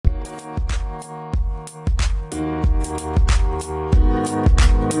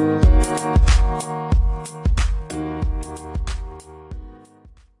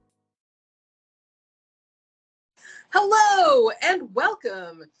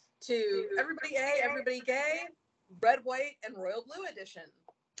to Everybody A, Everybody Gay, Red, White, and Royal Blue edition.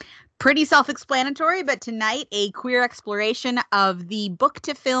 Pretty self-explanatory, but tonight a queer exploration of the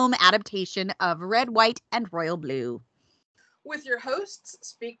book-to-film adaptation of Red, White, and Royal Blue. With your hosts,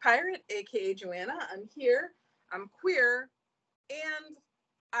 Speak Pirate, aka Joanna. I'm here. I'm queer, and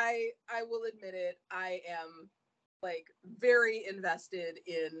I will admit it. I am like very invested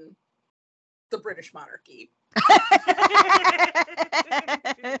in the British monarchy.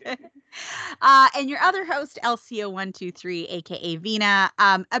 And your other host, LCO123, aka Vina,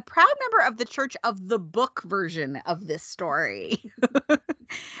 a proud member of the Church of the Book version of this story.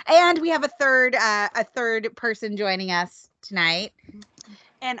 And we have a third person joining us tonight.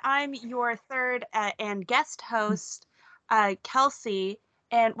 And I'm your third and guest host, Kelsey.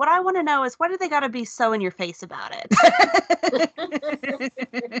 And what I want to know is, why do they got to be so in your face about it?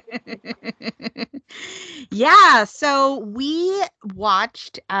 Yeah, so we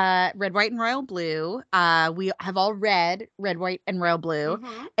watched Red, White, and Royal Blue. We have all read Red, White, and Royal Blue,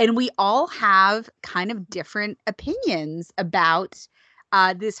 and we all have kind of different opinions about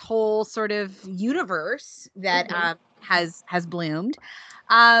this whole sort of universe that has bloomed.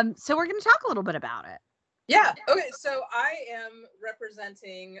 So we're going to talk a little bit about it. Yeah. Okay. So I am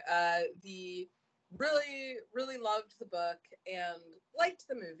representing the really, really loved the book and liked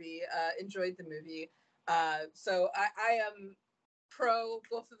the movie, enjoyed the movie. So I am pro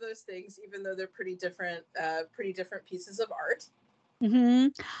both of those things, even though they're pretty different pieces of art.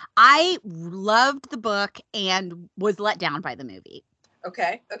 I loved the book and was let down by the movie.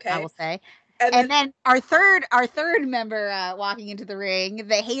 Okay. I will say. And then our third member walking into the ring,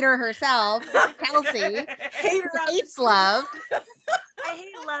 the hater herself, Kelsey, hates love. I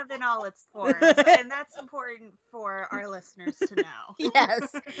hate love in all its forms, and that's important for our listeners to know. Yes,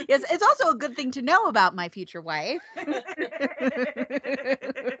 it's also a good thing to know about my future wife. No,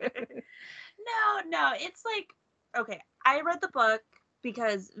 it's like, okay, I read the book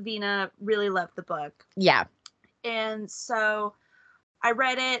because Vina really loved the book. Yeah. And so I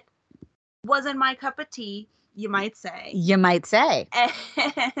read it. Wasn't my cup of tea, you might say. You might say.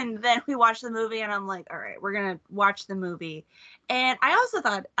 And then we watched the movie, and I'm like, all right, we're going to watch the movie. And I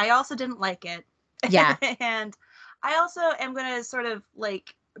also didn't like it. Yeah. And I also am going to sort of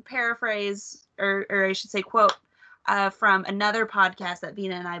like paraphrase, or I should say quote, from another podcast that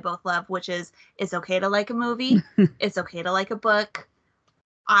Vina and I both love, which is, it's okay to like a movie. It's okay to like a book.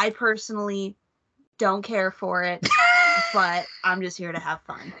 I personally don't care for it. But I'm just here to have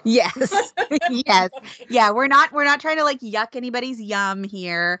fun. Yes. Yes. Yeah, we're not trying to like yuck anybody's yum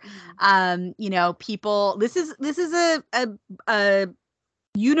here. People, this is a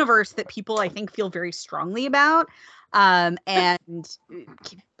universe that people I think feel very strongly about. And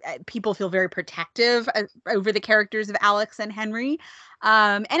people feel very protective over the characters of Alex and Henry.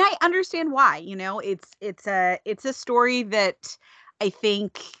 And I understand why. It's a story that I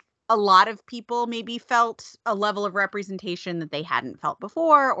think a lot of people maybe felt a level of representation that they hadn't felt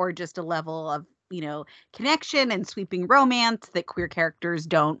before, or just a level of, connection and sweeping romance that queer characters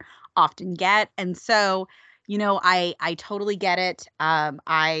don't often get. And so, I totally get it.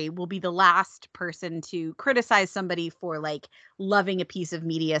 I will be the last person to criticize somebody for like loving a piece of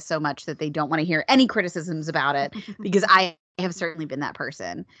media so much that they don't want to hear any criticisms about it, because I have certainly been that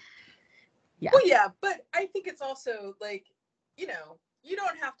person. Yeah. Well, yeah, but I think it's also like, you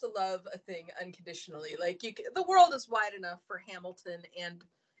don't have to love a thing unconditionally. Like the world is wide enough for Hamilton and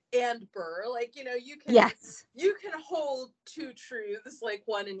Burr. Like, you can hold two truths, like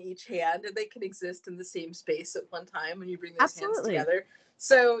one in each hand, and they can exist in the same space at one time when you bring those hands together.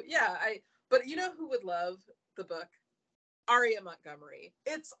 So yeah, but you know who would love the book? Aria Montgomery.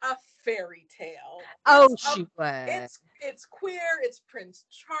 It's a fairy tale. She would. It's queer. It's Prince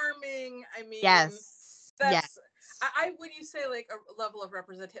Charming. I mean, yes. I when you say like a level of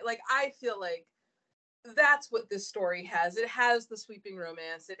representation, like I feel like that's what this story has. It has the sweeping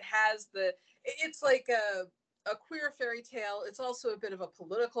romance. It's like a queer fairy tale. It's also a bit of a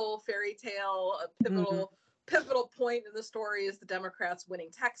political fairy tale. A pivotal point in the story is the Democrats winning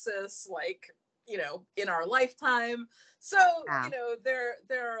Texas, like, in our lifetime. So, there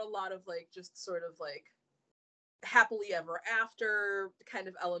are a lot of like just sort of like happily ever after kind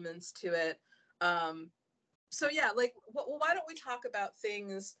of elements to it. So yeah, like, why don't we talk about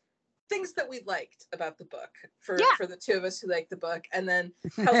things that we liked about the book for the two of us who liked the book, and then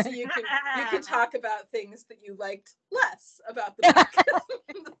Kelsey, you can talk about things that you liked less about the book.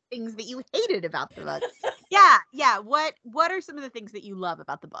 Things that you hated about the book. Yeah. What are some of the things that you love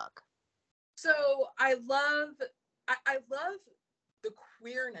about the book? So I love the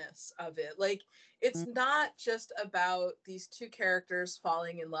queerness of it. Like, it's not just about these two characters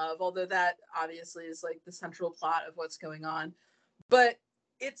falling in love, although that obviously is like the central plot of what's going on. But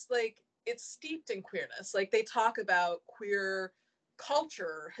it's like, it's steeped in queerness. Like, they talk about queer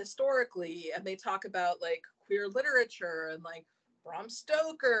culture historically, and they talk about like queer literature and like Bram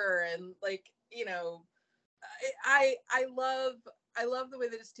Stoker, and like, you know, I love the way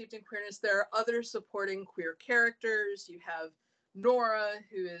that it's steeped in queerness. There are other supporting queer characters. You have Nora,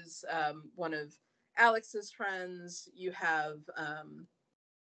 who is one of Alex's friends. You have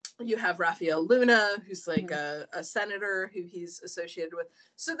Raphael Luna, who's like a senator who he's associated with.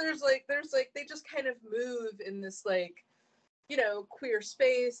 So there's like they just kind of move in this like, you know, queer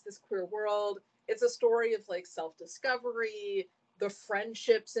space, this queer world. It's a story of like self-discovery. The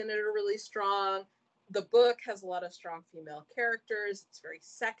friendships in it are really strong. The book has a lot of strong female characters. It's very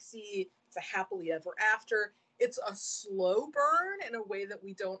sexy. It's a happily ever after. It's a slow burn in a way that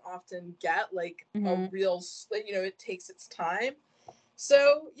we don't often get, like a real, you know, it takes its time.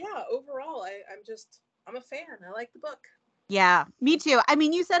 So yeah, overall, I'm a fan. I like the book. Yeah, me too. I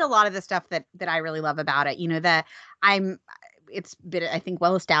mean, you said a lot of the stuff that I really love about it. You know, it's been, I think,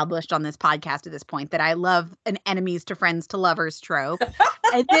 well established on this podcast at this point that I love an enemies to friends to lovers trope.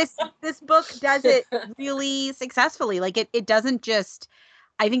 And this book does it really successfully. Like it doesn't just,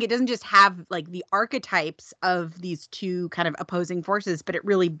 I think it doesn't just have like the archetypes of these two kind of opposing forces, but it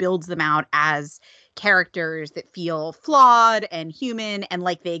really builds them out as characters that feel flawed and human and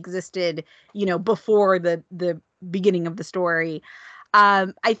like they existed, you know, before the beginning of the story.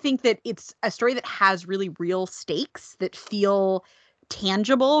 I think that it's a story that has really real stakes that feel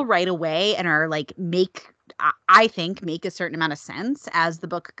tangible right away and are like I think make a certain amount of sense as the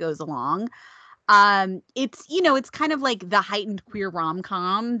book goes along. It's, you know, it's kind of like the heightened queer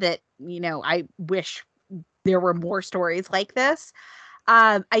rom-com that, you know, I wish there were more stories like this.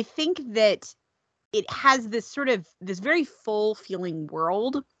 I think that it has this very full feeling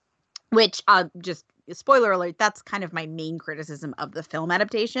world, which just spoiler alert, that's kind of my main criticism of the film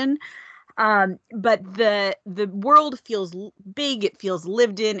adaptation. But the world feels big, it feels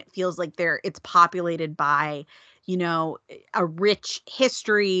lived in, it feels like it's populated by, you know, a rich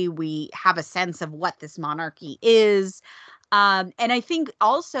history. We have a sense of what this monarchy is. And I think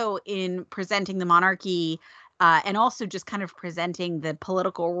also in presenting the monarchy and also just kind of presenting the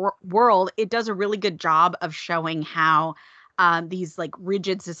political world, it does a really good job of showing how these like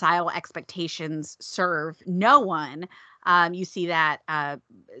rigid societal expectations serve no one. You see that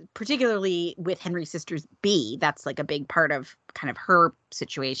particularly with Henry's sisters B. That's like a big part of kind of her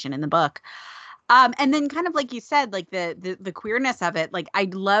situation in the book. And then kind of like you said, like the queerness of it, like I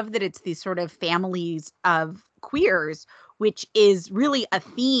love that it's these sort of families of queers, which is really a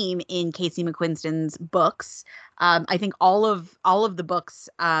theme in Casey McQuiston's books. I think all of the books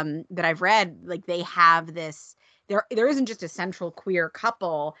that I've read, like they have this. There isn't just a central queer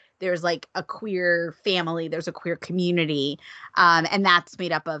couple. There's like a queer family. There's a queer community. And that's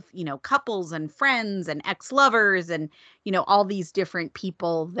made up of, you know, couples and friends and ex-lovers and, you know, all these different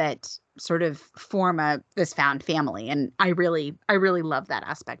people that sort of form this found family. And I really love that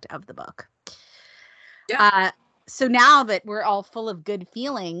aspect of the book. Yeah. So now that we're all full of good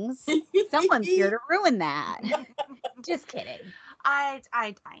feelings, someone's here to ruin that. Just kidding. I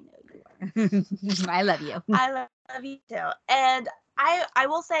know you are. I love you. I love you too. And I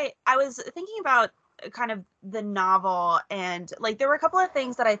will say, I was thinking about kind of the novel, and like there were a couple of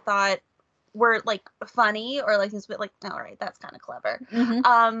things that I thought were like funny or like this bit like, all right, that's kind of clever.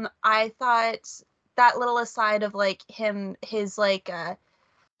 Mm-hmm. I thought that little aside of like his like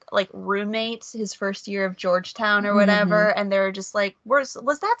roommate his first year of Georgetown or whatever, and they're just like, was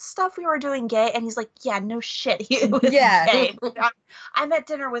that stuff we were doing gay? And he's like, yeah, no shit, he was gay. I'm at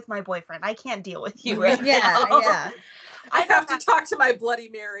dinner with my boyfriend, I can't deal with you right now. I have to talk to my Bloody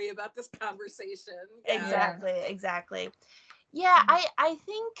Mary about this conversation. Exactly. Yeah, I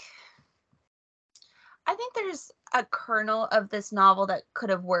think there's a kernel of this novel that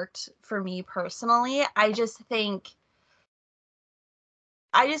could have worked for me personally. I just think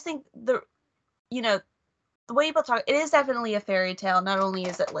the way people talk, it is definitely a fairy tale. Not only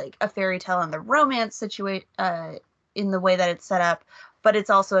is it like a fairy tale in the romance situation, in the way that it's set up, but it's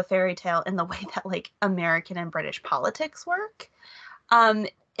also a fairy tale in the way that like American and British politics work,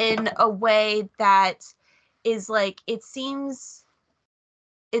 in a way that is like, it seems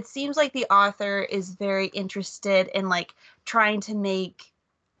like the author is very interested in like trying to make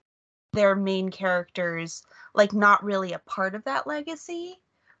their main characters like not really a part of that legacy,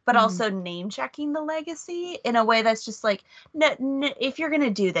 but Mhm. also name checking the legacy in a way that's just like, if you're going to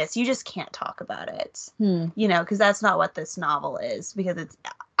do this, you just can't talk about it, you know, because that's not what this novel is, because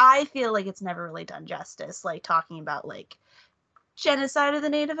I feel like it's never really done justice, like talking about like genocide of the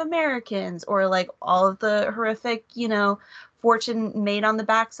Native Americans or like all of the horrific, you know, fortune made on the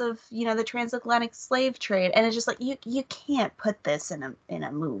backs of, you know, the transatlantic slave trade. And it's just like, you can't put this in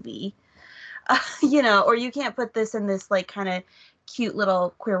a movie, you know, or you can't put this in this like kind of cute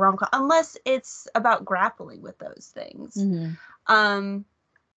little queer rom-com unless it's about grappling with those things. In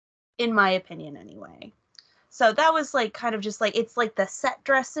my opinion anyway. So that was like kind of just like, it's like the set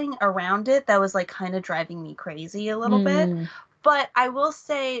dressing around it that was like kind of driving me crazy a little bit. But I will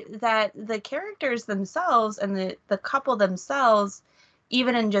say that the characters themselves and the couple themselves,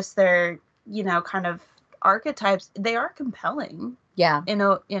 even in just their, you know, kind of archetypes, they are compelling. Yeah. In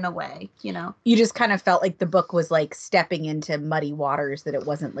a way, you know. You just kind of felt like the book was like stepping into muddy waters that it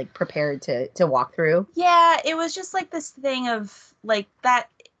wasn't like prepared to walk through. Yeah, it was just like this thing of like that.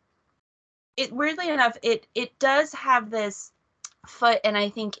 It weirdly enough, it does have this foot, and I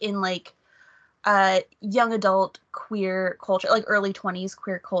think in like young adult queer culture, like early 20s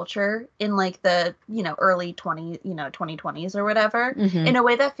queer culture in like the, you know, early 2020s or whatever, in a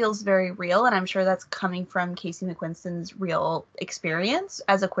way that feels very real. And I'm sure that's coming from Casey McQuiston's real experience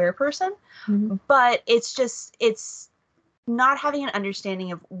as a queer person. But it's just, it's not having an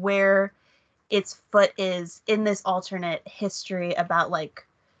understanding of where its foot is in this alternate history about like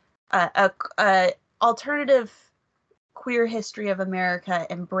a alternative queer history of America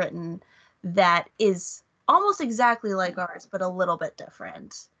and Britain that is almost exactly like ours, but a little bit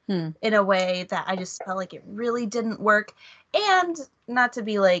different in a way that I just felt like it really didn't work. And not to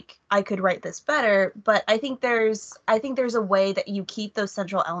be like, I could write this better, but I think there's a way that you keep those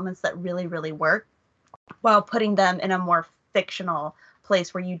central elements that really, really work while putting them in a more fictional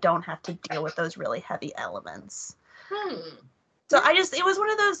place where you don't have to deal with those really heavy elements. So it was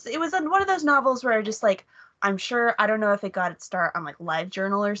one of those novels where I just like, I'm sure, I don't know if it got its start on like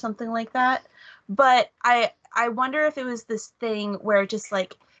LiveJournal or something like that, but I wonder if it was this thing where just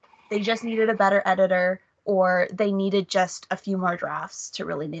like they just needed a better editor or they needed just a few more drafts to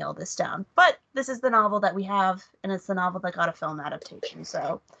really nail this down. But this is the novel that we have, and it's the novel that got a film adaptation.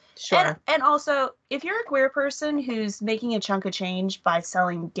 So Sure. And also, if you're a queer person who's making a chunk of change by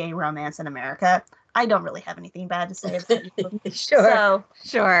selling gay romance in America, I don't really have anything bad to say about you. Sure.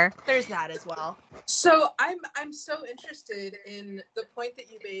 So there's that as well. So I'm so interested in the point that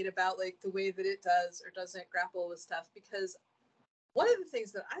you made about like the way that it does or doesn't grapple with stuff, because one of the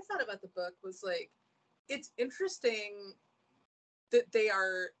things that I thought about the book was like, it's interesting that they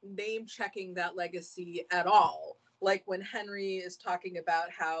are name checking that legacy at all. Like when Henry is talking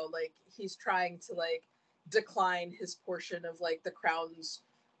about how like he's trying to like decline his portion of like the crown's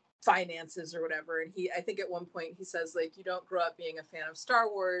finances or whatever, and I think at one point he says like, you don't grow up being a fan of Star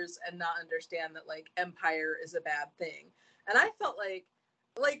Wars and not understand that like empire is a bad thing. And I felt like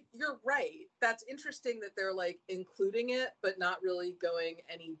you're right, that's interesting that they're like including it but not really going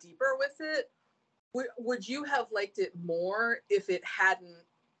any deeper with it. Would you have liked it more if it hadn't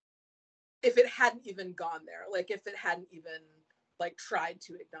even gone there, like if it hadn't even like tried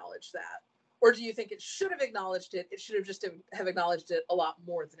to acknowledge that? Or do you think it should have acknowledged it? It should have just have acknowledged it a lot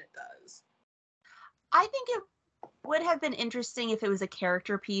more than it does. I think it would have been interesting if it was a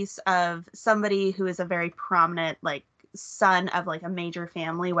character piece of somebody who is a very prominent like son of like a major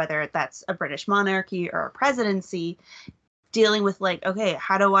family, whether that's a British monarchy or a presidency, dealing with like, okay,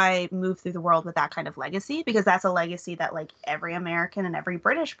 how do I move through the world with that kind of legacy? Because that's a legacy that like every American and every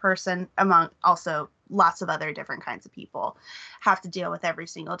British person, among also lots of other different kinds of people, have to deal with every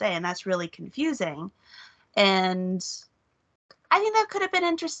single day. And that's really confusing. And I think that could have been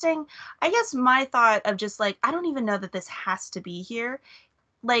interesting. I guess my thought of just like, I don't even know that this has to be here.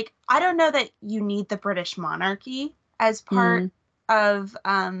 Like, I don't know that you need the British monarchy as part of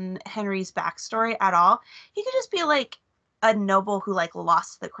Henry's backstory at all. He could just be like a noble who like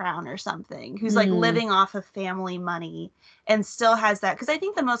lost the crown or something, who's like living off of family money and still has that. Because I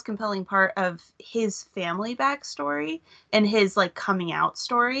think the most compelling part of his family backstory and his like coming out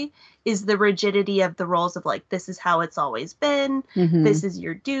story is the rigidity of the roles of like, this is how it's always been. This is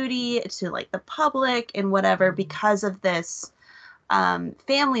your duty to like the public and whatever, because of this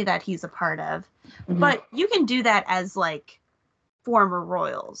family that he's a part of. But you can do that as like former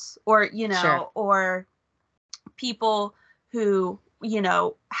royals or, you know, or people who, you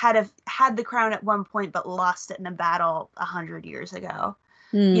know, had the crown at one point but lost it in a battle 100 years ago.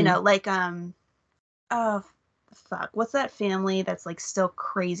 You know, like oh fuck, what's that family that's like still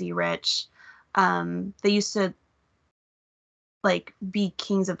crazy rich? They used to like be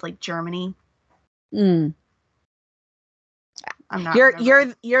kings of like Germany. Mm. I'm not.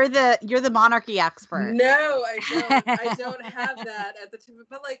 You're the monarchy expert. No, I don't have that at the tip.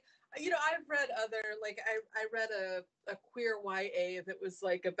 But like, I've read other, like I read a queer YA that was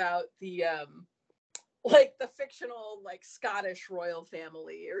like about the like the fictional like Scottish royal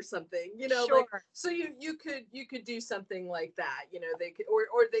family or something, Sure. like, so you could do something like that, they could,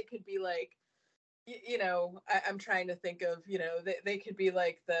 or they could be like, I'm trying to think of, they could be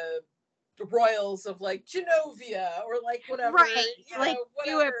like the royals of like Genovia or like whatever, right, like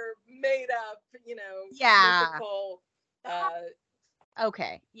whatever made up, yeah, mythical.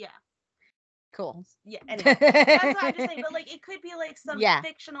 Okay. Yeah. Cool. Yeah. Anyway, that's what I'm just saying. But like, it could be like some Yeah.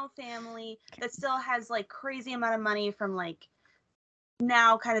 fictional family that still has like crazy amount of money from like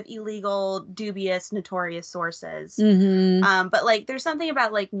now kind of illegal, dubious, notorious sources. Mm-hmm. But like, there's something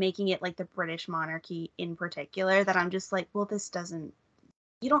about like making it like the British monarchy in particular that I'm just like, well, this doesn't.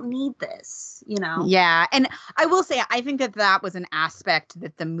 You don't need this, Yeah, and I will say I think that was an aspect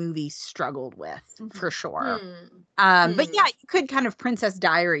that the movie struggled with for sure. But yeah, you could kind of Princess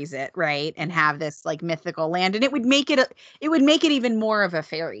Diaries it, right, and have this like mythical land, and it would make it even more of a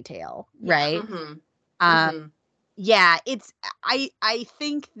fairy tale, right? Yeah, it's I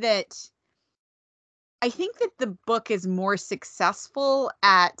think that the book is more successful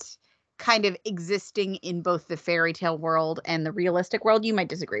at kind of existing in both the fairy tale world and the realistic world. You might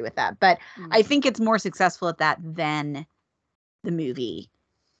disagree with that, but I think it's more successful at that than the movie.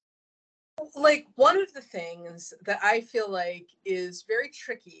 Like, one of the things that I feel like is very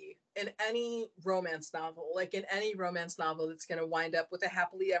tricky in any romance novel, like in any romance novel that's going to wind up with a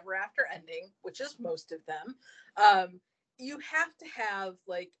happily ever after ending, which is most of them, you have to have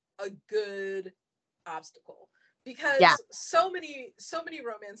like a good obstacle, because so many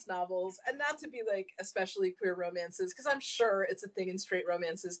romance novels, and not to be like especially queer romances, because I'm sure it's a thing in straight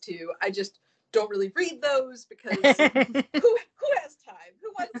romances too, I just don't really read those because who has time?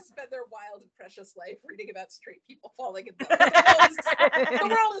 Who wants to spend their wild and precious life reading about straight people falling in love? The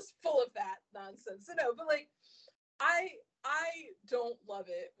world is full of that nonsense. So no, but like, I don't love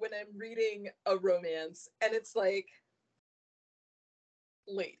it when I'm reading a romance and it's like,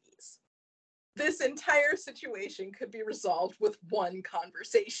 ladies, this entire situation could be resolved with one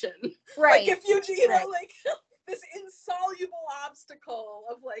conversation. Right. Like, if you know, like, this insoluble obstacle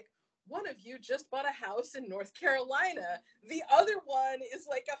of like, one of you just bought a house in North Carolina. The other one is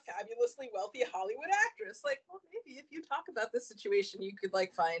like a fabulously wealthy Hollywood actress. Like, well, maybe if you talk about this situation, you could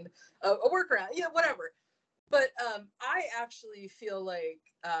like find a workaround, whatever. But I actually feel like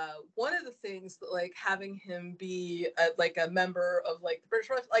one of the things that like having him be like a member of like the British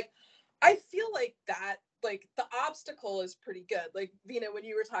Royal, like, I feel like that, like, the obstacle is pretty good. Like, Vina, when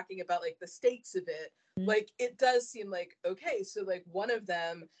you were talking about like the stakes of it, like, it does seem like, okay, so like one of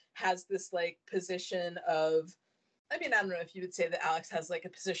them has this like position of, I mean, I don't know if you would say that Alex has like a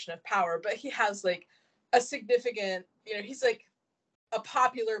position of power, but he has like a significant, he's like a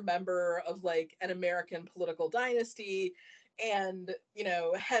popular member of like an American political dynasty, and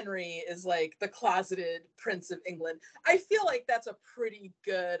Henry is like the closeted Prince of England. I feel like that's a pretty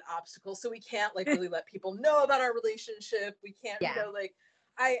good obstacle, so we can't like really let people know about our relationship. We can't, like,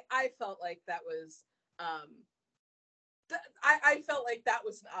 I felt like that was I felt like that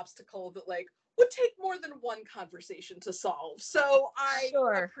was an obstacle that like would take more than one conversation to solve, so I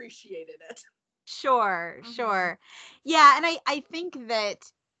appreciated it. Sure. Yeah, and I think that,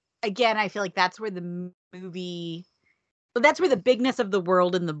 again, I feel like that's where the movie, that's where the bigness of the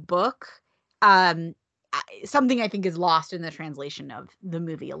world in the book, something I think is lost in the translation of the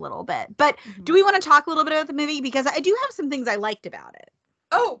movie a little bit. But do we want to talk a little bit about the movie? Because I do have some things I liked about it.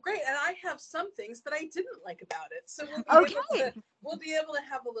 Oh, great. And I have some things that I didn't like about it. So we'll be able to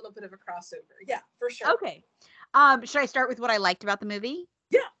have a little bit of a crossover. Yeah, for sure. Okay. Should I start with what I liked about the movie?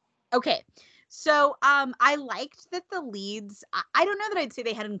 Yeah. Okay. So I liked that the leads, I don't know that I'd say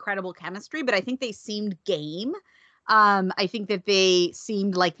they had incredible chemistry, but I think they seemed game. I think that they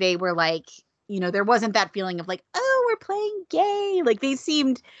seemed like they were like, there wasn't that feeling of like, oh, we're playing gay. Like they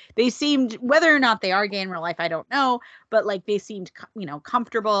seemed, whether or not they are gay in real life, I don't know, but like they seemed,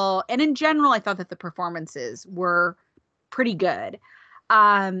 comfortable. And in general, I thought that the performances were pretty good.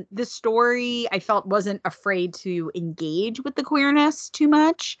 The story I felt wasn't afraid to engage with the queerness too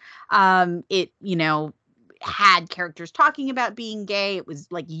much. It, had characters talking about being gay. It was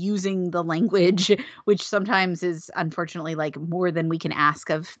like using the language, which sometimes is unfortunately like more than we can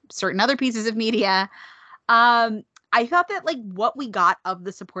ask of certain other pieces of media. I thought that like what we got of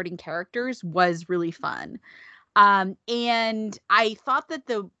the supporting characters was really fun. And I thought that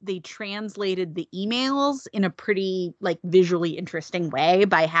they translated the emails in a pretty like visually interesting way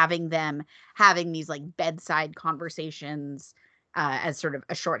by having these like bedside conversations as sort of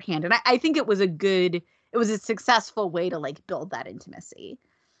a shorthand. And I think it was a successful way to like build that intimacy.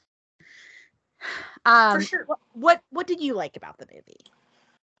 For sure. What did you like about the movie?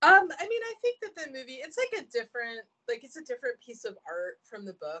 I mean, I think that the movie, it's like it's a different piece of art from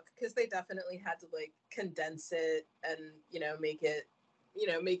the book, because they definitely had to like condense it and, make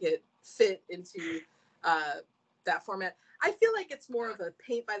it fit into that format. I feel like it's more of a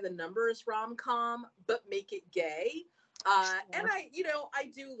paint by the numbers rom-com, but make it gay. And I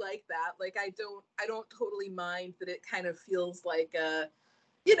do like that. Like, I don't totally mind that it kind of feels like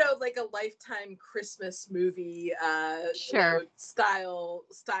like a Lifetime Christmas movie, Sure. style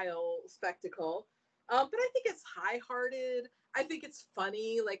spectacle. But I think it's high-hearted. I think it's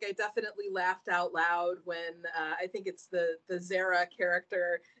funny. Like, I definitely laughed out loud when I think it's the Zara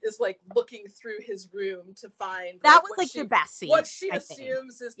character is like looking through his room to find that was like the best scene. What she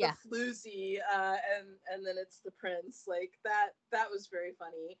assumes is the floozy, and then it's the prince. Like that was very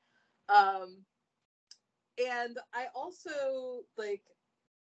funny. And I also like.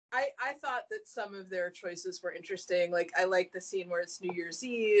 I thought that some of their choices were interesting. Like, I like the scene where it's New Year's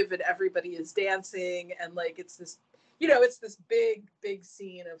Eve and everybody is dancing, and like it's this, it's this big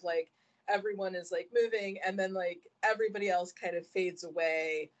scene of like everyone is like moving, and then like everybody else kind of fades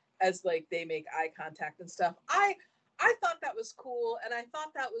away as like they make eye contact and stuff. I thought that was cool, and I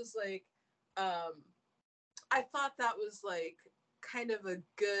thought that was like kind of a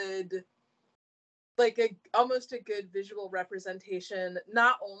good, like almost a good visual representation,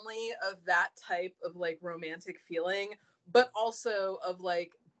 not only of that type of like romantic feeling, but also of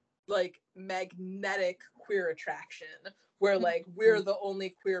like magnetic queer attraction, where like we're the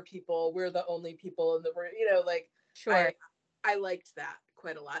only queer people, we're the only people in the world, like. Sure. I liked that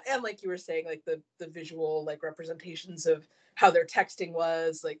quite a lot. And like you were saying, like the visual like representations of how their texting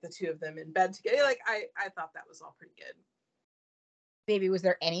was, like the two of them in bed together. Like I thought that was all pretty good. Baby, was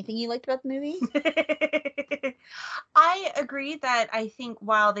there anything you liked about the movie? I agree that I think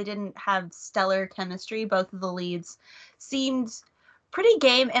while they didn't have stellar chemistry, both of the leads seemed pretty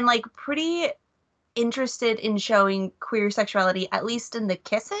game and like pretty interested in showing queer sexuality, at least in the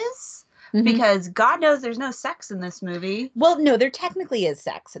kisses. Mm-hmm. Because God knows there's no sex in this movie. Well, no, there technically is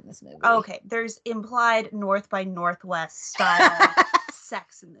sex in this movie. Okay, there's implied North by Northwest style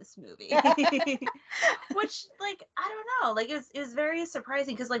sex in this movie. Which, like, I don't know. Like, it was very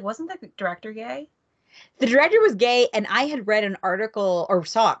surprising because, like, wasn't the director gay? The director was gay, and I had read an article, or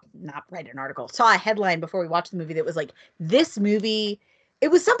saw a headline before we watched the movie that was like, this movie,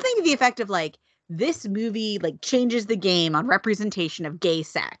 it was something to the effect of like, this movie like changes the game on representation of gay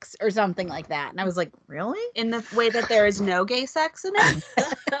sex or something like that. And I was like, really? In the way that there is no gay sex in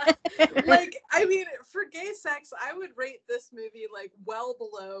it? Like, I mean, for gay sex, I would rate this movie like well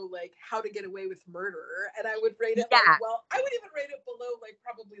below like How to Get Away with Murder. And I would rate it I would even rate it below like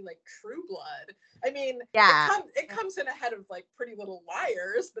probably like True Blood. I mean, it comes in ahead of like Pretty Little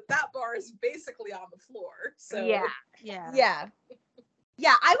Liars, but that bar is basically on the floor. So yeah.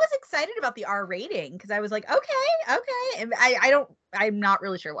 Yeah, I was excited about the R rating because I was like, okay. And I'm not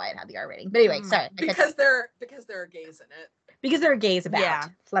really sure why it had the R rating. But anyway, sorry. Because there are gays in it. Because there are gays about,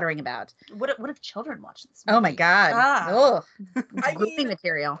 fluttering about. What if children watch this movie? Oh my God. Oh, I mean,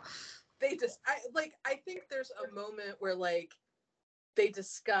 material. I think there's a moment where like they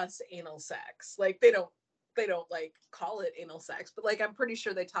discuss anal sex. Like they don't like call it anal sex, but like I'm pretty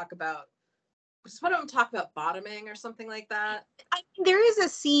sure they talk about. Does one of them talk about bottoming or something like that? There is a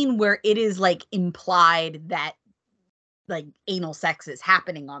scene where it is like implied that like anal sex is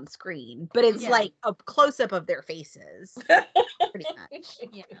happening on screen, but it's like a close up of their faces, pretty much.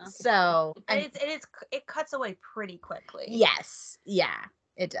 Yeah. So it cuts away pretty quickly. Yes. Yeah.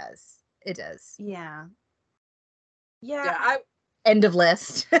 It does. Yeah. End of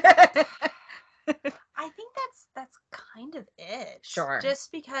list. I think that's kind of it. Sure.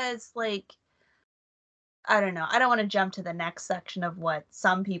 Just because like. I don't know. I don't want to jump to the next section of what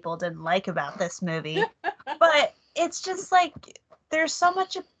some people didn't like about this movie. But it's just like there's so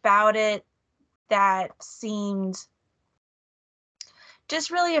much about it that seemed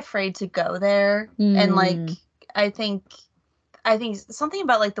just really afraid to go there. And like I think something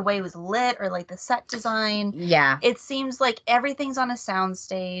about like the way it was lit or like the set design. Yeah. It seems like everything's on a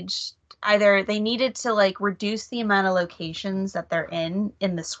soundstage. Either they needed to like reduce the amount of locations that they're in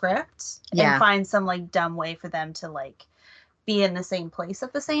the script and find some like dumb way for them to like be in the same place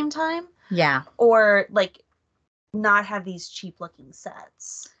at the same time. Yeah. Or like not have these cheap looking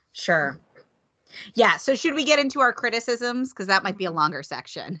sets. Sure. Yeah. So should we get into our criticisms? Because that might be a longer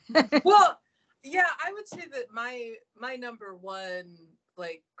section. Well, yeah, I would say that my number one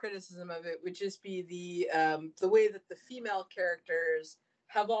like criticism of it would just be the way that the female characters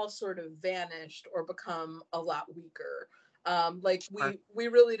have all sort of vanished or become a lot weaker. Like we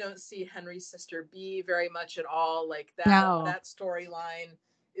really don't see Henry's sister Bee very much at all. Like No. that storyline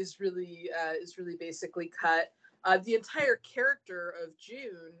is really basically cut. The entire character of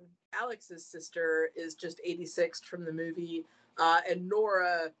June, Alex's sister, is just 86'd from the movie, and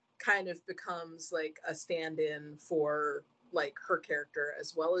Nora kind of becomes like a stand-in for like her character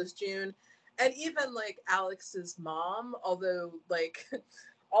as well as June. And even like Alex's mom, although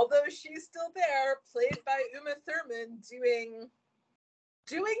she's still there, played by Uma Thurman, doing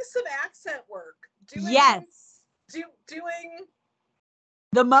some accent work, doing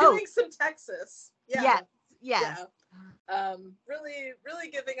the most, doing some Texas, yeah. Really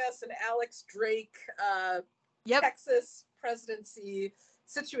giving us an Alex Drake Yep. Texas presidency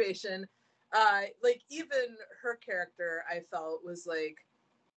situation. Like even her character, I felt was like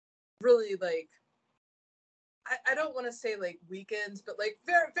really like, I don't want to say like weakened, but like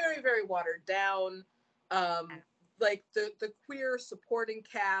very, very, very watered down. Like the queer supporting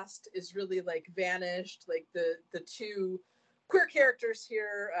cast is really like vanished. Like the two queer characters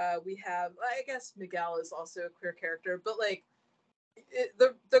here, we have, I guess Miguel is also a queer character, but like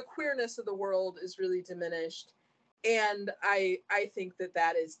the queerness of the world is really diminished. And I think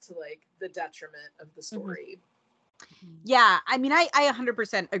that is to like the detriment of the story. Yeah, I mean, I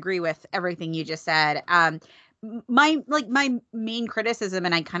 100% agree with everything you just said. My main criticism,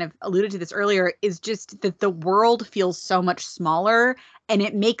 and I kind of alluded to this earlier, is just that the world feels so much smaller, and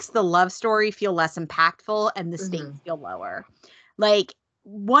it makes the love story feel less impactful and the stakes feel lower. Like,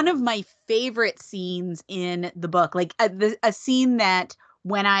 one of my favorite scenes in the book, like a scene that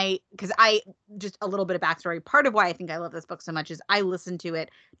because I just a little bit of backstory. Part of why I think I love this book so much is I listened to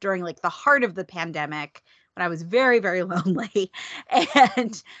it during like the heart of the pandemic when I was very, very lonely,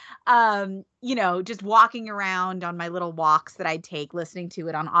 and just walking around on my little walks that I'd take, listening to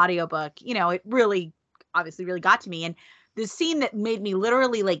it on audiobook, it really, obviously really got to me. And the scene that made me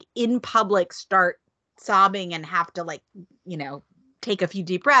literally like in public start sobbing and have to like, take a few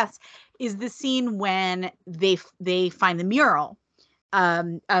deep breaths is the scene when they find the mural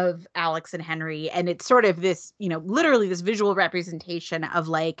of Alex and Henry. And it's sort of this, literally this visual representation of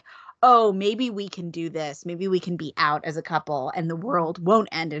like, oh, maybe we can do this. Maybe we can be out as a couple and the world won't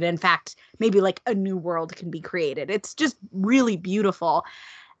end. And in fact, maybe like a new world can be created. It's just really beautiful.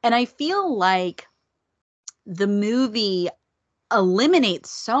 And I feel like the movie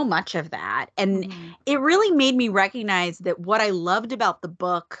eliminates so much of that. And it really made me recognize that what I loved about the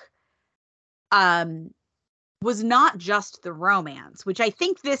book was not just the romance, which I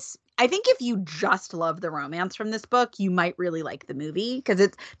think if you just love the romance from this book, you might really like the movie, because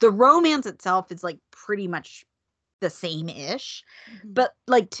the romance itself is like pretty much the same-ish. But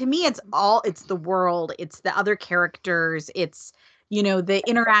like, to me, it's the world, it's the other characters, it's, the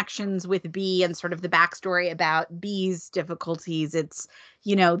interactions with Bee and sort of the backstory about Bee's difficulties. It's,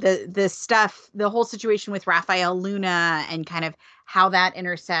 the stuff, the whole situation with Raphael Luna and kind of how that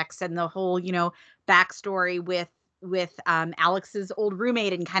intersects, and the whole, backstory with Alex's old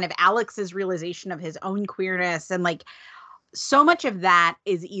roommate and kind of Alex's realization of his own queerness. And like, so much of that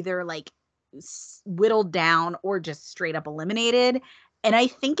is either like whittled down or just straight up eliminated. And I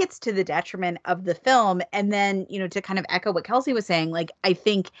think it's to the detriment of the film. And then, to kind of echo what Kelsey was saying, like, I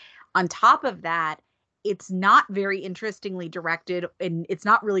think on top of that, it's not very interestingly directed, and it's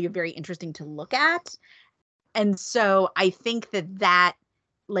not really very interesting to look at. And so I think that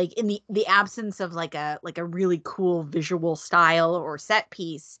like, in the absence of like a really cool visual style or set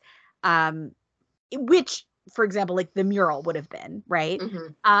piece, which, for example, like the mural would have been, right?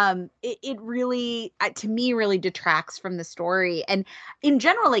 It really, to me, really detracts from the story. And in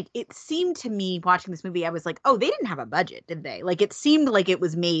general, like, it seemed to me watching this movie, I was like, oh, they didn't have a budget, did they? Like, it seemed like it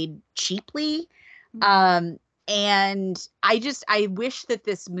was made cheaply. And I wish that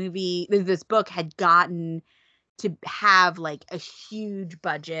this book had gotten to have like a huge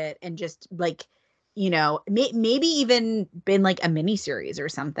budget and just like, maybe even been like a mini series or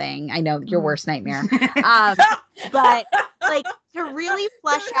something. I know, your worst nightmare. But like, to really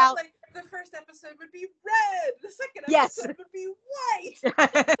flesh out, like, the first episode would be red, the second episode would be white,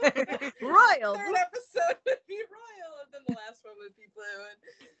 royal, third episode would be royal, and then the last one would be blue. And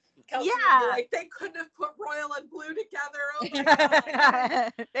Kelsey would be like, they couldn't have put royal and blue together. Oh my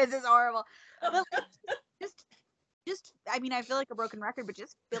god, this is horrible. But just I mean, I feel like a broken record, but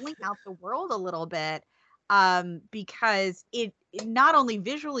just filling out the world a little bit. because it not only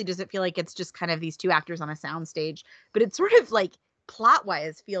visually does it feel like it's just kind of these two actors on a soundstage, but it sort of like plot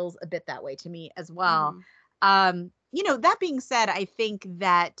wise feels a bit that way to me as well. You know, that being said, I think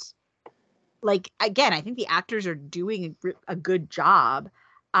that, like, again, I think the actors are doing a good job.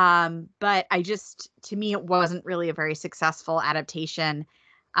 But to me, it wasn't really a very successful adaptation.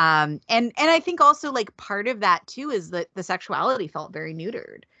 And I think also like part of that too is that the sexuality felt very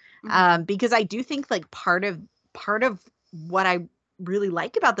neutered. Because I do think like part of what I really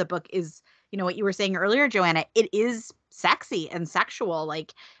like about the book is, you know, what you were saying earlier, Joanna, it is sexy and sexual,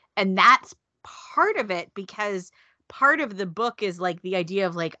 like, and that's part of it, because part of the book is like the idea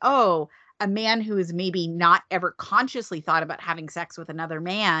of like, oh, a man who is maybe not ever consciously thought about having sex with another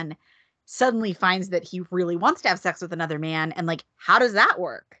man suddenly finds that he really wants to have sex with another man, and like, how does that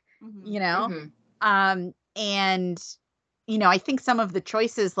work? You know? And you know, I think some of the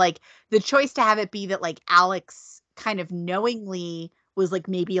choices, like the choice to have it be that like Alex kind of knowingly was like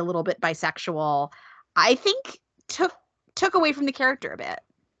maybe a little bit bisexual, I think took away from the character a bit.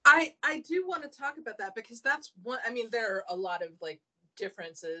 I do want to talk about that, because that's one, I mean, there are a lot of like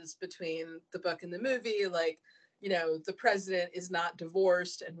differences between the book and the movie. Like, you know, the president is not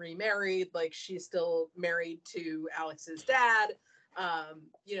divorced and remarried, like she's still married to Alex's dad.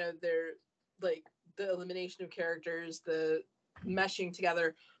 You know, they're like the elimination of characters, the meshing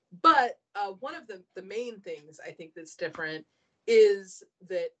together. But one of the main things I think that's different is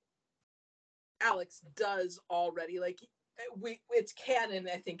that Alex does already, like, it's canon,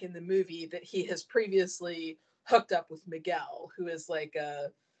 I think, in the movie that he has previously hooked up with Miguel, who is like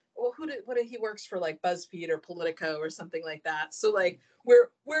he works for like BuzzFeed or Politico or something like that. So like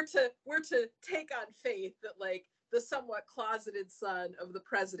we're to take on faith that like the somewhat closeted son of the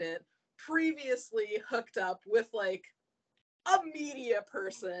president previously hooked up with like a media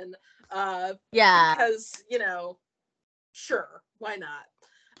person. Because, you know, sure, why not?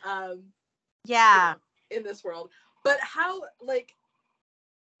 You know, in this world. But how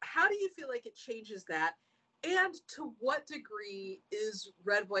do you feel like it changes that? And to what degree is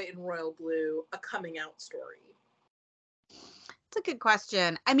Red, White, and Royal Blue a coming out story? It's a good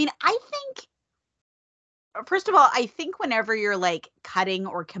question. I mean, I think, first of all, I think whenever you're like cutting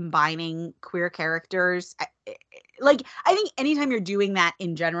or combining queer characters, I think anytime you're doing that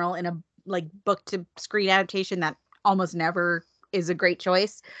in general in a like book to screen adaptation, that almost never is a great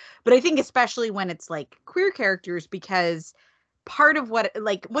choice. But I think especially when it's like queer characters, because part of what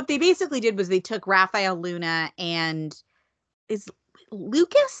they basically did was they took Raphael Luna, and is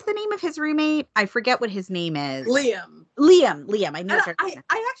Lucas the name of his roommate? I forget what his name is. Liam. I know. I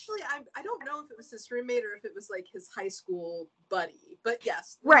don't know if it was his roommate or if it was like his high school buddy, but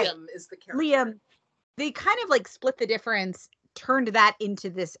yes, right. Liam is the character. Liam. They kind of like split the difference, turned that into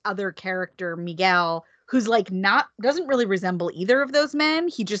this other character, Miguel, who's like doesn't really resemble either of those men.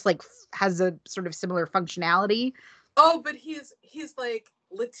 He just like has a sort of similar functionality. Oh, but he's like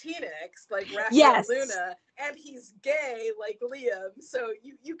Latinx, like Raphael Luna, and he's gay, like Liam. So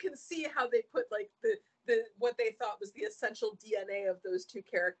you can see how they put like the what they thought was the essential DNA of those two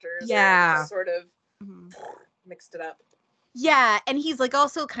characters. Yeah, sort of mixed it up. Yeah, and he's like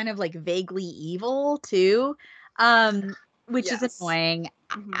also kind of like vaguely evil too, which is annoying.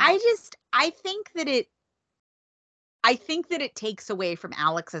 I think that it takes away from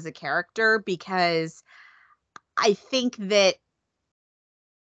Alex as a character, because I think that,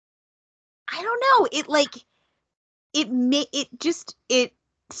 I don't know, it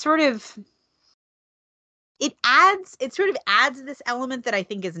sort of adds this element that I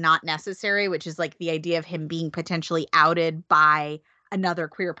think is not necessary, which is like the idea of him being potentially outed by another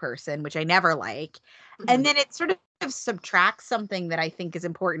queer person, which I never like. And then it sort of subtracts something that I think is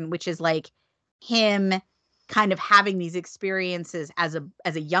important, which is like him kind of having these experiences as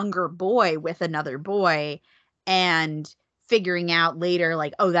a younger boy with another boy, and figuring out later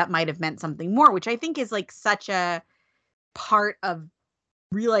like, oh, that might have meant something more, which I think is like such a part of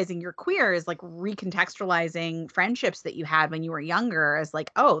realizing you're queer, is like recontextualizing friendships that you had when you were younger as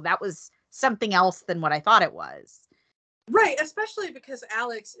like, oh, that was something else than what I thought it was. Right, especially because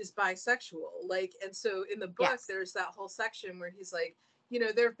Alex is bisexual. Like, and so in the book, there's that whole section where he's like, you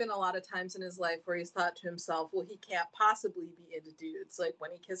know, there have been a lot of times in his life where he's thought to himself, well, he can't possibly be into dudes. Like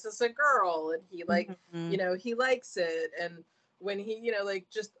when he kisses a girl and he like, you know, he likes it. And when he, you know, like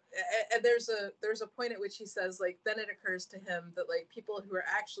just, and there's a point at which he says like, then it occurs to him that like people who are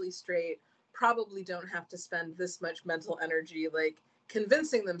actually straight probably don't have to spend this much mental energy, like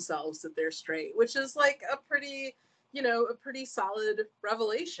convincing themselves that they're straight, which is like a pretty solid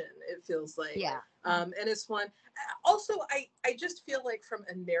revelation, it feels like. Yeah. And it's one. Also, I just feel like from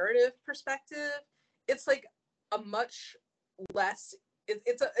a narrative perspective, it's like a much less,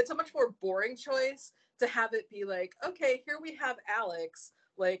 it's a much more boring choice to have it be like, okay, here we have Alex,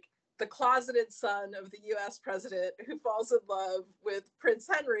 like the closeted son of the US president who falls in love with Prince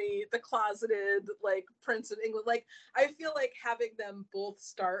Henry, the closeted like Prince of England. Like, I feel like having them both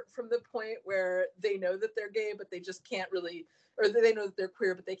start from the point where they know that they're gay, but they just can't really, or they know that they're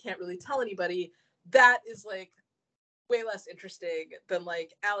queer, but they can't really tell anybody. That is like way less interesting than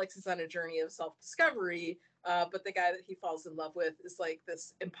like Alex is on a journey of self-discovery, but the guy that he falls in love with is like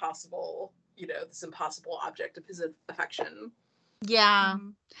this impossible, this impossible object of his affection. Yeah.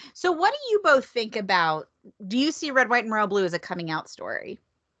 Mhm. So what do you both think about, do you see Red, White, and Royal Blue as a coming out story?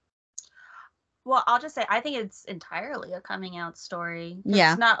 Well, I'll just say I think it's entirely a coming out story. 'Cause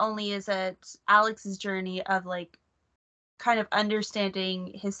Yeah. not only is it Alex's journey of like kind of understanding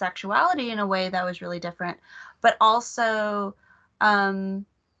his sexuality in a way that was really different, but also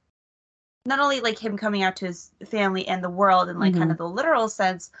not only like him coming out to his family and the world in like kind Mhm. of the literal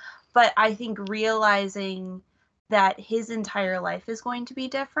sense, but I think realizing that his entire life is going to be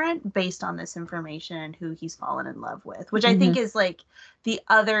different based on this information and who he's fallen in love with, which I think is like the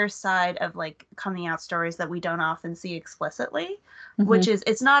other side of like coming out stories that we don't often see explicitly, which is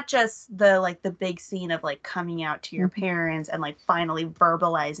it's not just the like the big scene of like coming out to your parents and like finally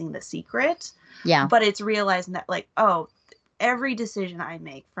verbalizing the secret, Yeah. but it's realizing that like, oh, every decision I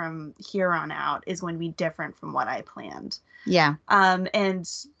make from here on out is going to be different from what I planned. Yeah. And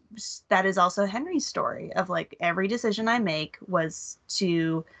that is also Henry's story of like every decision I make was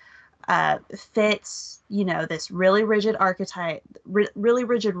to fit, this really rigid archetype, really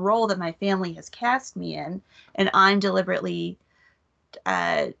rigid role that my family has cast me in, and I'm deliberately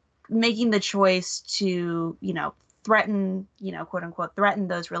making the choice to, threaten, quote unquote, threaten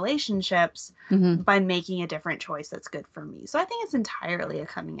those relationships by making a different choice that's good for me. So I think it's entirely a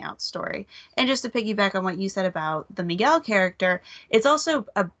coming out story. And just to piggyback on what you said about the Miguel character, it's also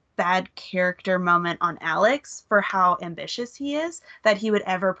a bad character moment on Alex for how ambitious he is, that he would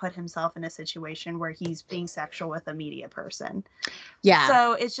ever put himself in a situation where he's being sexual with a media person. Yeah.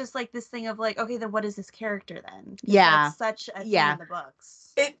 So it's just like this thing of like, okay, then what is this character then? Yeah. That's such a thing Yeah. in the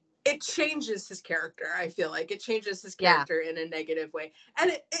books. It changes his character. I feel like it changes his character in a negative way, and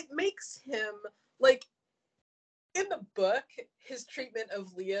it makes him like, in the book, his treatment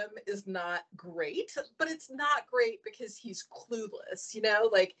of Liam is not great, but it's not great because he's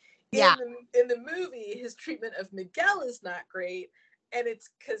clueless, like Yeah. in the movie, his treatment of Miguel is not great, and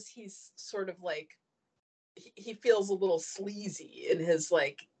it's because he's sort of like, he feels a little sleazy in his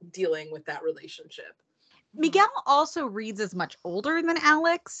like dealing with that relationship. Miguel also reads as much older than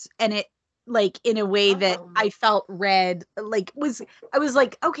Alex, and it like in a way that I felt read like I was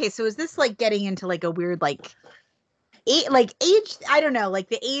like, okay, so is this like getting into like a weird like age, I don't know, like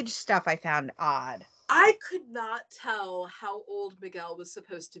the age stuff I found odd. I could not tell how old Miguel was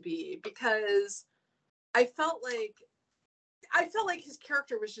supposed to be because I felt like his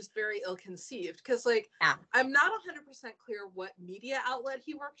character was just very ill-conceived, because like, Yeah. I'm not 100% clear what media outlet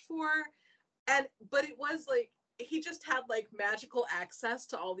he worked for, but it was like he just had like magical access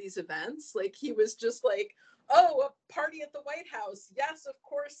to all these events. Like, he was just like, oh, a party at the White House, yes, of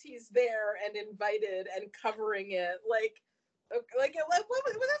course he's there and invited and covering it. Like what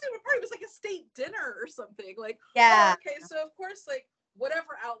was even a party? It was like a state dinner or something. Like, Yeah. oh, okay, so of course, like,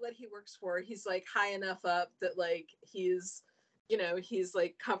 whatever outlet he works for, he's like high enough up that like he's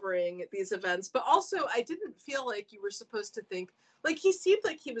like covering these events. But also, I didn't feel like you were supposed to think, like, he seemed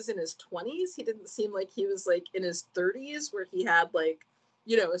like he was in his 20s. He didn't seem like he was like in his 30s where he had like,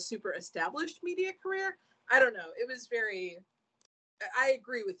 a super established media career. I don't know. It was very, I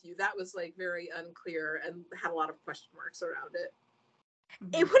agree with you. That was like very unclear and had a lot of question marks around it.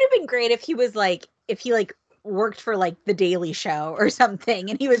 It would have been great if he was like, if he like worked for like the Daily Show or something,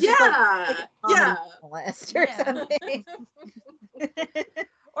 and he was just like a comedy journalist or something.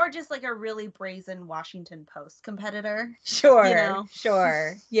 Or just like a really brazen Washington Post competitor. Sure.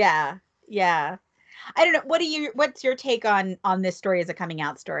 Sure. Yeah. Yeah. I don't know. What's your take on this story as a coming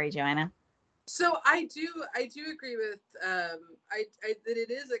out story, Joanna? So I do agree with that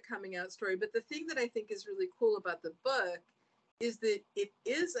it is a coming out story, but the thing that I think is really cool about the book is that it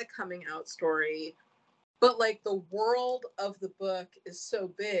is a coming out story, but like the world of the book is so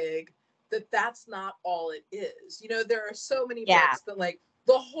big that that's not all it is. There are so many books that like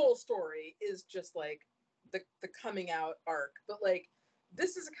the whole story is just like the coming out arc, but like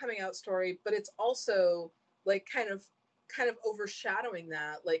this is a coming out story, but it's also like kind of overshadowing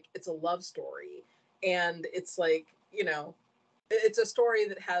that, like it's a love story, and it's like, it's a story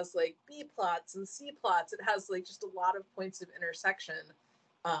that has like B plots and C plots. It has like just a lot of points of intersection,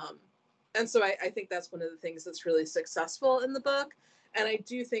 And so I think that's one of the things that's really successful in the book. And I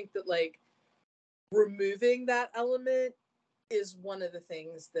do think that like removing that element is one of the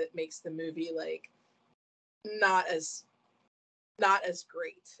things that makes the movie like not as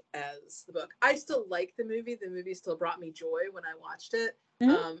great as the book. I still like the movie. The movie still brought me joy when I watched it.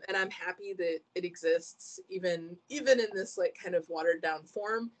 And I'm happy that it exists even in this like kind of watered down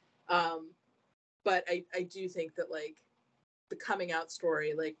form. But I do think that like the coming out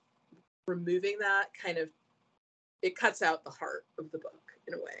story, like removing that kind of, it cuts out the heart of the book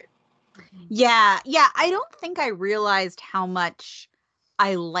in a way. Yeah. I don't think I realized how much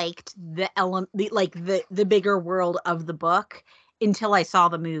I liked the the bigger world of the book until I saw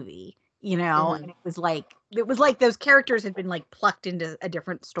the movie, you know, and it was like those characters had been like plucked into a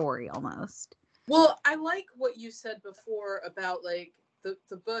different story almost. Well, I like what you said before about like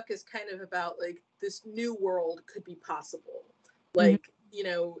the book is kind of about like this new world could be possible. Like, you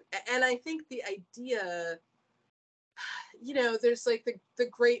know, and I think the idea, you know, there's like the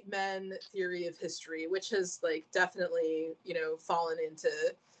great men theory of history, which has like definitely, you know, fallen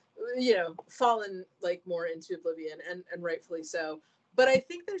like more into oblivion, and rightfully so. But I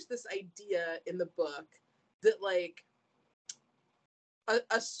think there's this idea in the book that like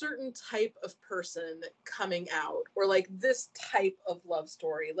a certain type of person coming out, or like this type of love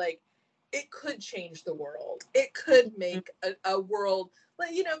story, like it could change the world. It could make a world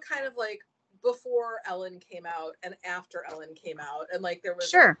like, you know, kind of like before Ellen came out and after Ellen came out, and like there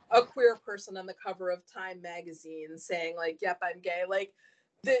was a queer person on the cover of Time magazine saying like, yep, I'm gay. Like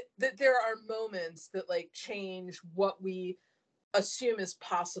that there are moments that like change what we assume is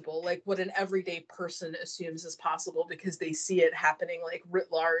possible, like what an everyday person assumes is possible because they see it happening like writ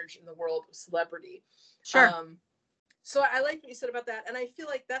large in the world of celebrity. So I like what you said about that, and I feel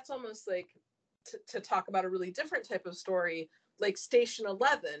like that's almost like to talk about a really different type of story, like Station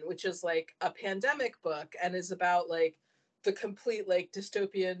 11, which is like a pandemic book and is about like the complete like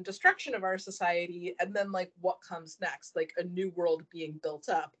dystopian destruction of our society, and then like what comes next, like a new world being built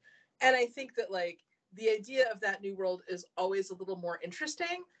up. And I think that like the idea of that new world is always a little more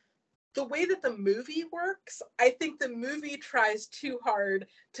interesting. The way that the movie works, I think the movie tries too hard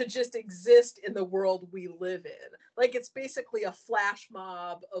to just exist in the world we live in. Like it's basically a flash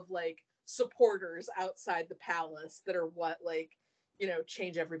mob of like supporters outside the palace that are what, like, you know,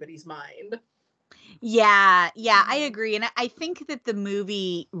 change everybody's mind. Yeah, I agree. And I think that the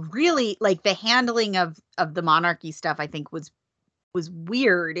movie really, like the handling of the monarchy stuff, I think was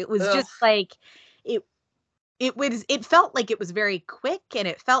weird. It was just like it felt like it was very quick, and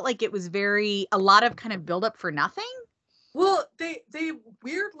it felt like it was a lot of kind of build up for nothing. Well, they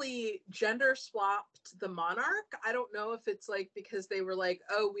weirdly gender swapped the monarch. I don't know if it's like because they were like,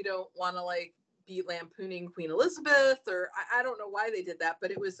 oh, we don't want to like be lampooning Queen Elizabeth, or I don't know why they did that,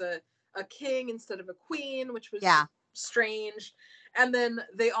 but it was a king instead of a queen, which was strange. And then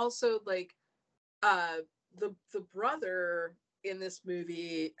they also like the brother in this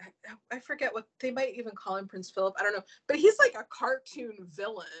movie, I forget what they might even call him, Prince Philip, I don't know, but he's like a cartoon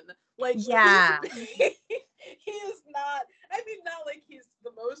villain. Like he is not, I mean, not like he's the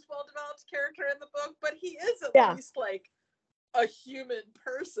most well-developed character in the book, but he is at least like a human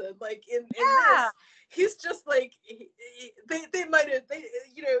person. Like in this, he's just like they might have,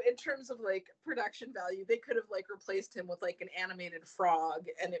 you know, in terms of like production value, they could have like replaced him with like an animated frog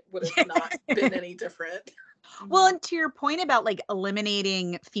and it would have not been any different. Well, and to your point about like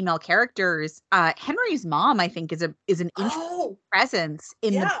eliminating female characters, Henry's mom, I think, is an interesting presence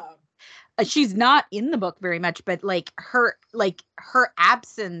in the she's not in the book very much, but like her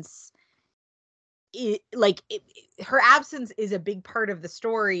absence her absence is a big part of the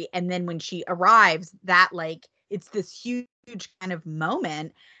story. And then when she arrives, that like it's this huge kind of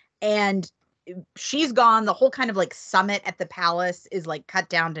moment, and she's gone. The whole kind of like summit at the palace is like cut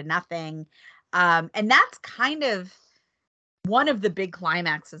down to nothing. And that's kind of one of the big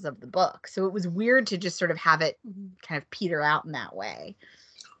climaxes of the book. So it was weird to just sort of have it kind of peter out in that way.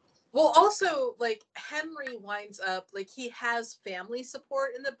 Well, also, like, Henry winds up, like, he has family support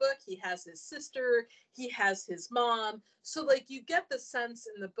in the book. He has his sister. He has his mom. So, like, you get the sense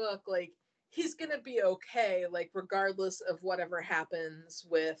in the book, like, he's going to be okay, like, regardless of whatever happens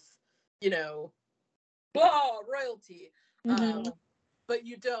with, you know, royalty. But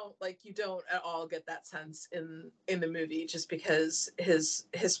you don't at all get that sense in the movie, just because his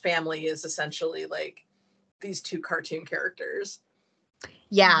family is essentially, like, these two cartoon characters.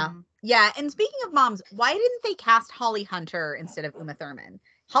 Yeah. And speaking of moms, why didn't they cast Holly Hunter instead of Uma Thurman?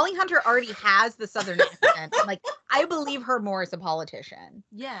 Holly Hunter already has the Southern accent. Like, I believe her more as a politician.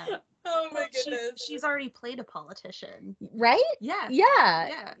 Yeah. Oh my goodness. She's already played a politician. Right? Yeah.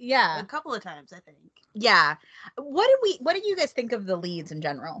 Yeah. A couple of times, I think. Yeah. What did you guys think of the leads in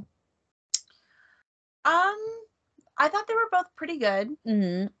general? I thought they were both pretty good.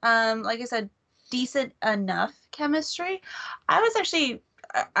 Mm-hmm. Like I said, decent enough chemistry.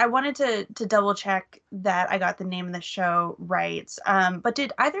 I wanted to double check that I got the name of the show right. But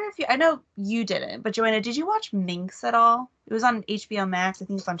did either of you, I know you didn't, but Joanna, did you watch Minx at all? It was on HBO Max. I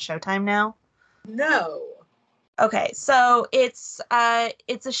think it's on Showtime now. No. Okay, so it's a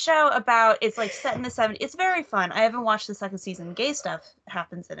show about, it's like set in the 70s. It's very fun. I haven't watched the second season. Gay stuff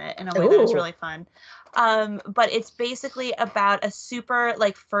happens in it in a way that is really fun. But it's basically about a super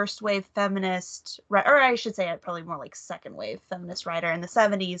like first wave feminist, or I should say probably more like second wave feminist writer in the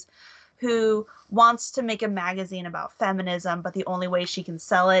 70s who wants to make a magazine about feminism, but the only way she can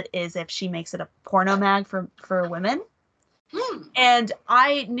sell it is if she makes it a porno mag for women. And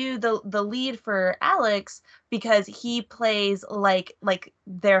I knew the lead for Alex because he plays like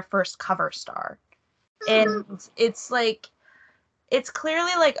their first cover star. And it's like, it's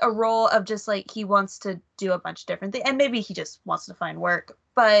clearly like a role of just like he wants to do a bunch of different things, and maybe he just wants to find work,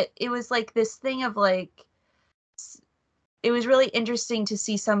 but it was like this thing of like, it was really interesting to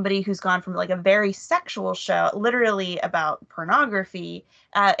see somebody who's gone from like a very sexual show, literally about pornography,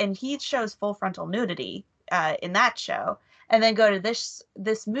 and he shows full frontal nudity in that show, and then go to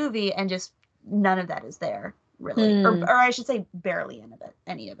this movie and just none of that is there really, or I should say barely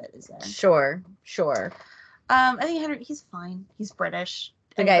any of it is there. Sure. I think Henry, he's fine. He's British.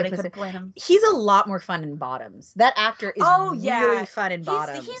 The guy couldn't blame him. He's a lot more fun in Bottoms. That actor is really fun in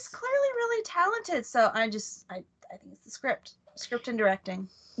Bottoms. He's clearly really talented. So I think it's the script and directing.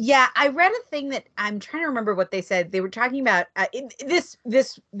 Yeah, I read a thing that I'm trying to remember what they said. They were talking about this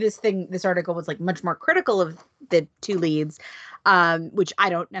article was like much more critical of the two leads, which I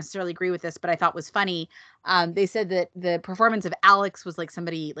don't necessarily agree with this, but I thought was funny. They said that the performance of Alex was like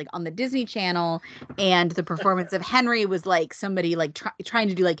somebody like on the Disney Channel, and the performance of Henry was like somebody like trying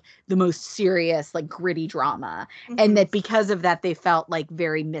to do like the most serious, like gritty drama. And that because of that, they felt like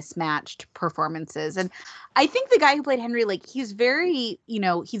very mismatched performances. And I think the guy who played Henry, like he's very,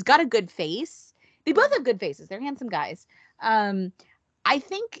 he's got a good face. They both have good faces. They're handsome guys. I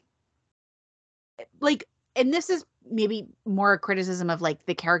think like, and this is maybe more a criticism of like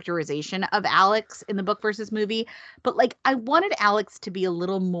the characterization of Alex in the book versus movie, but like I wanted Alex to be a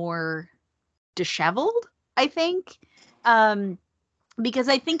little more disheveled, I think. Because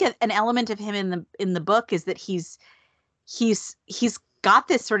I think an element of him in the book is that he's got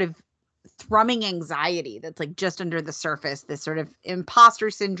this sort of thrumming anxiety that's like just under the surface, this sort of imposter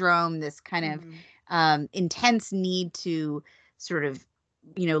syndrome, this kind of intense need to sort of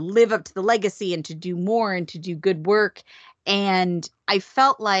live up to the legacy and to do more and to do good work. And I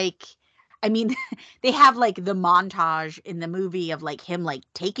felt like, I mean, they have like the montage in the movie of like him like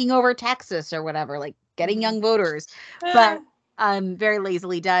taking over Texas or whatever, like getting young voters, but very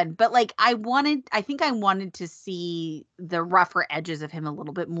lazily done. But like I think I wanted to see the rougher edges of him a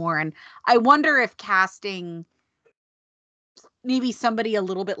little bit more. And I wonder if casting maybe somebody a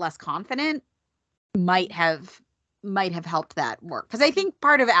little bit less confident might have helped that work, because I think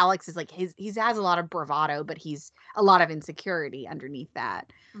part of Alex is like he has a lot of bravado, but he's a lot of insecurity underneath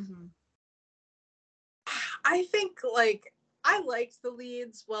that. I think like I liked the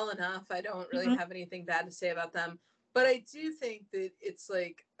leads well enough. I don't really have anything bad to say about them, but I do think that it's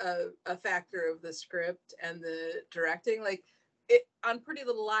like a factor of the script and the directing. Like on Pretty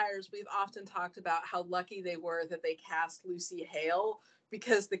Little Liars, we've often talked about how lucky they were that they cast Lucy Hale,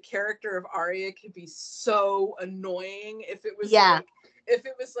 because the character of Arya could be so annoying if it was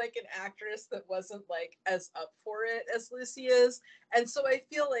like an actress that wasn't like as up for it as Lucy is. And so I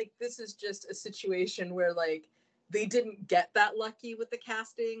feel like this is just a situation where like they didn't get that lucky with the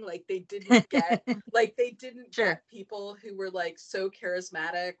casting. Like they didn't get get people who were like so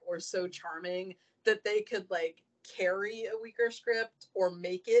charismatic or so charming that they could like carry a weaker script or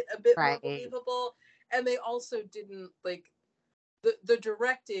make it a bit more believable. And they also didn't like the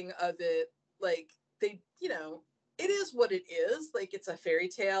directing of it, like they, it is what it is. Like it's a fairy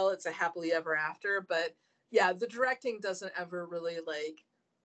tale, it's a happily ever after, but yeah, the directing doesn't ever really like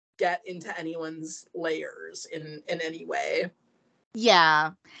get into anyone's layers in any way.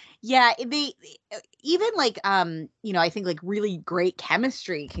 Yeah. They even like I think like really great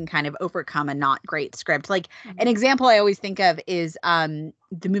chemistry can kind of overcome a not great script. Like an example I always think of is the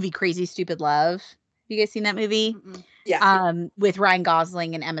movie Crazy Stupid Love. Have you guys seen that movie? Yeah. With Ryan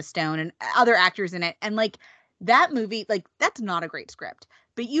Gosling and Emma Stone and other actors in it. And like that movie, like that's not a great script,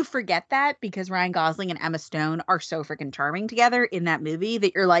 but you forget that because Ryan Gosling and Emma Stone are so freaking charming together in that movie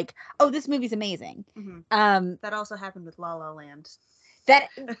that you're like, oh, this movie's amazing. That also happened with La La Land. That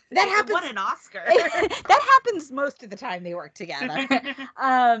It happens. won an Oscar. That happens most of the time they work together.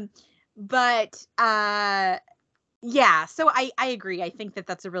 But yeah, so I agree. I think that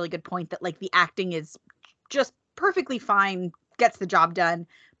that's a really good point, that like the acting is just perfectly fine, gets the job done,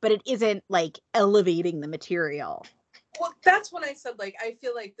 but it isn't like elevating the material. Well, that's when I said, like, I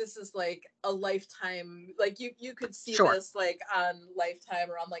feel like this is like a Lifetime, like you could see Sure. this like on Lifetime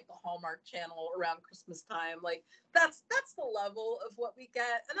or on like the Hallmark Channel around Christmas time. Like that's the level of what we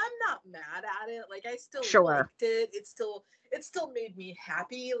get, and I'm not mad at it. Like I still Sure. liked it. It still made me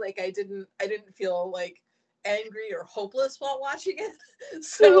happy. Like I didn't feel like angry or hopeless while watching it.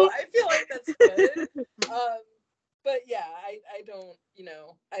 So I feel like that's good. But yeah, I don't,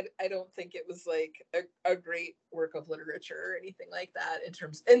 I don't think it was like a great work of literature or anything like that in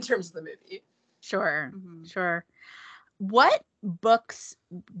terms of the movie. Sure. Sure. What books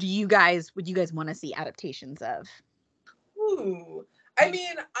would you guys want to see adaptations of? Ooh. I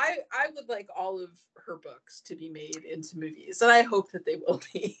mean, I would like all of her books to be made into movies, and I hope that they will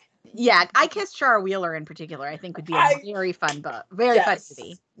be. Yeah, I Kissed Char Wheeler in particular, I think would be a very fun book. Very fun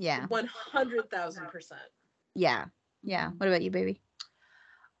movie. Yeah. 100,000%. Yeah. Yeah. What about you, baby?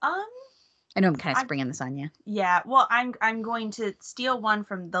 I know I'm kind of springing this on you. Yeah, well, I'm going to steal one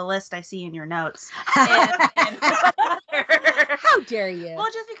from the list I see in your notes. And how dare you?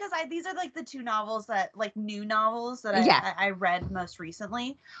 Well, just because these are like the two novels that, like, new novels that I read most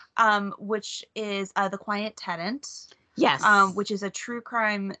recently, which is The Quiet Tenant. Yes. Which is a true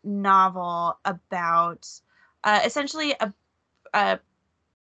crime novel about essentially a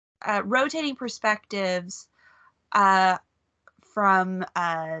rotating perspectives from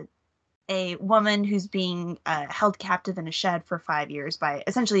a woman who's being held captive in a shed for 5 years by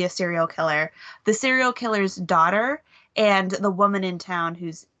essentially a serial killer, the serial killer's daughter, and the woman in town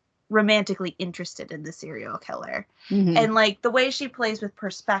who's romantically interested in the serial killer. And like the way she plays with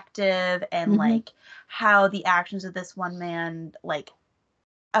perspective and like how the actions of this one man like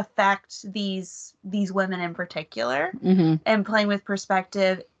affect these women in particular, and playing with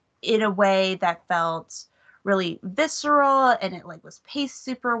perspective in a way that felt really visceral, and it like was paced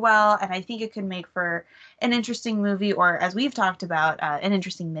super well, and I think it could make for an interesting movie, or as we've talked about, an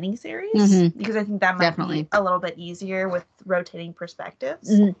interesting miniseries, because I think that might be a little bit easier with rotating perspectives.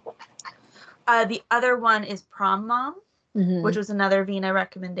 The other one is Prom Mom, which was another Vina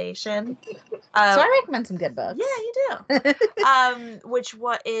recommendation. So I recommend some good books. Yeah, you do. Which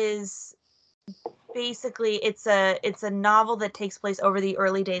is basically it's a novel that takes place over the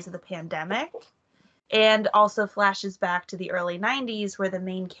early days of the pandemic, and also flashes back to the early 90s, where the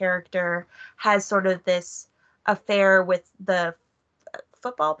main character has sort of this affair with the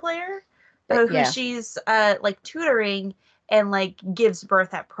football player who she's like tutoring, and like gives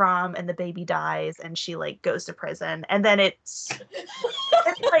birth at prom, and the baby dies, and she like goes to prison, and then it's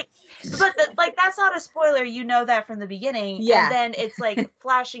like, but like that's not a spoiler, you know that from the beginning. And then it's like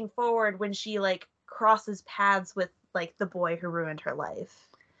flashing forward when she like crosses paths with like the boy who ruined her life.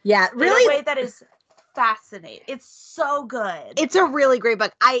 Yeah, really, in a way that is fascinating. It's so good. It's a really great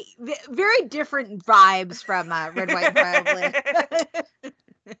book. Very different vibes from Red, White, and Royal Blue.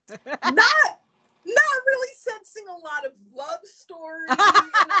 Not really sensing a lot of love story in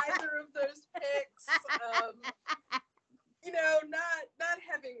either of those picks. Not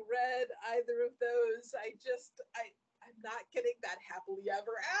having read either of those, I'm not getting that happily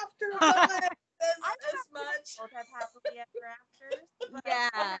ever after vibe as much. Both have happily ever afters.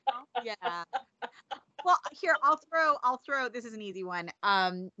 Yeah. Well, here I'll throw. This is an easy one.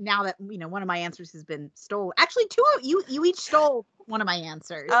 Now that one of my answers has been stolen. Actually, two of you each stole one of my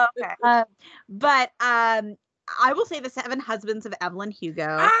answers. Oh, okay. But I will say The Seven Husbands of Evelyn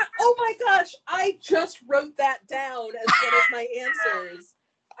Hugo. Oh my gosh! I just wrote that down as one of my answers.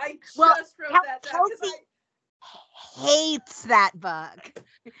 I just wrote that down because I hates that book.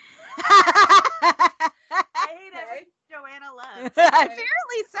 I hate it. Joanna loves.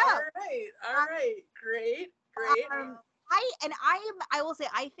 Apparently so. All right. Great. I will say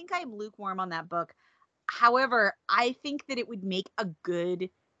I think I'm lukewarm on that book. However, I think that it would make a good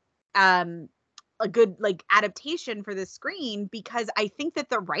like adaptation for the screen, because I think that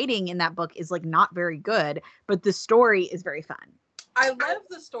the writing in that book is like not very good, but the story is very fun. I love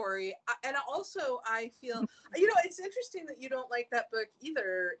the story, and also I feel, it's interesting that you don't like that book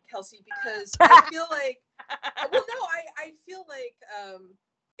either, Kelsey, because I feel like, I feel like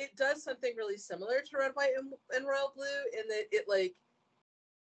it does something really similar to Red, White, and Royal Blue, in that it like,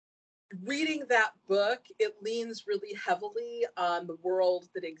 reading that book, it leans really heavily on the world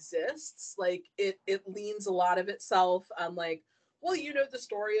that exists. Like it leans a lot of itself on like, well, you know, the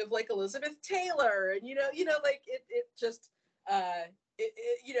story of like Elizabeth Taylor, and like it just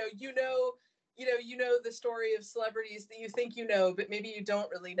you know the story of celebrities that you think you know, but maybe you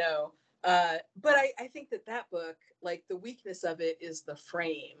don't really know. But I think that book, like the weakness of it is the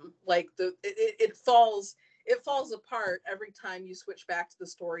frame. Like it falls apart every time you switch back to the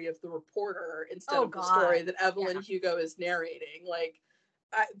story of the reporter instead of the story that Evelyn Hugo is narrating. Like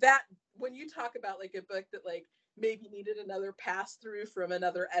that, when you talk about like a book that like maybe needed another pass through from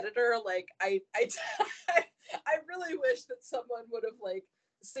another editor, like I really wish that someone would have like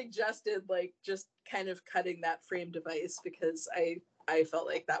suggested like just kind of cutting that frame device, because I felt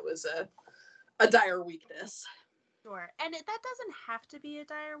like that was a dire weakness. Sure. And that doesn't have to be a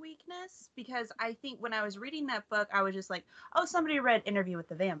dire weakness, because I think when I was reading that book, I was just like, oh, somebody read Interview with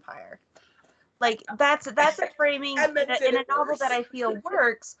the Vampire. Like that's a framing in a novel that I feel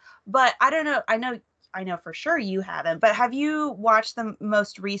works, but I don't know. I know for sure you haven't, but have you watched the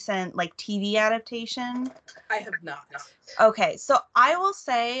most recent like TV adaptation? I have not. Okay, so I will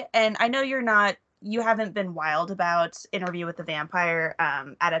say, and I know you haven't been wild about Interview with the Vampire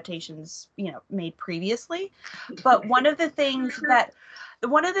adaptations, made previously, but one of the things that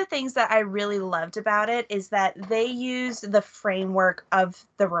I really loved about it is that they use the framework of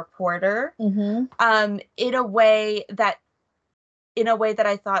the reporter in a way that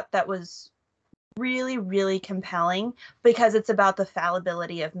I thought that was really, really compelling, because it's about the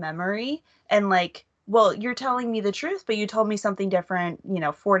fallibility of memory, and like, well, you're telling me the truth, but you told me something different,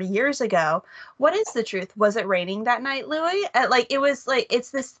 40 years ago. What is the truth? Was it raining that night, Louis? Like, it was like,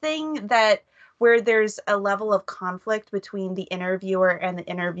 it's this thing that where there's a level of conflict between the interviewer and the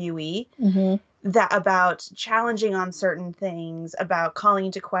interviewee, that about challenging on certain things, about calling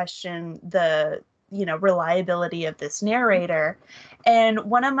into question the reliability of this narrator. And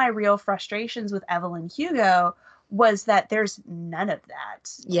one of my real frustrations with Evelyn Hugo was that there's none of that.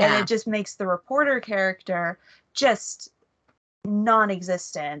 Yeah. And it just makes the reporter character just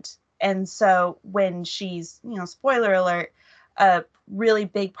non-existent. And so when she's, spoiler alert, a really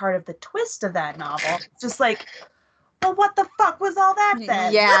big part of the twist of that novel, just like, well, what the fuck was all that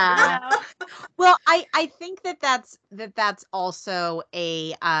then? Yeah. Well, I think that's also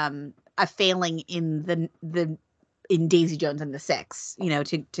a failing in in Daisy Jones and the Six,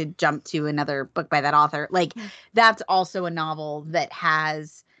 to jump to another book by that author. Like, that's also a novel that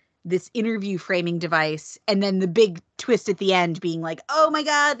has this interview framing device, and then the big twist at the end being like, oh my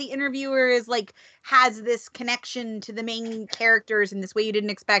God, the interviewer is like, has this connection to the main characters in this way you didn't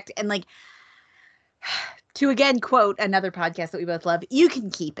expect. And like, to again quote another podcast that we both love, you can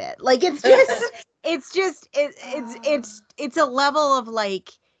keep it. Like, it's a level of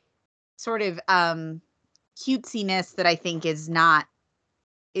like sort of cutesiness that I think is not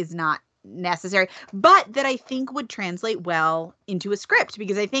necessary, but that I think would translate well into a script,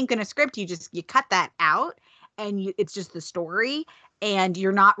 because I think in a script you cut that out and it's just the story, and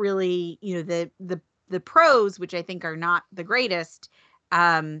you're not really, the prose, which I think are not the greatest.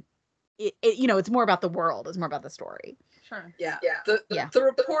 It's more about the world. It's more about the story. Sure. Yeah. The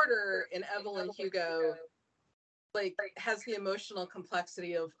reporter in Evelyn Hugo like has the emotional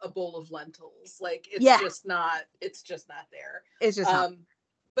complexity of a bowl of lentils. Like it's just not there. It's just not.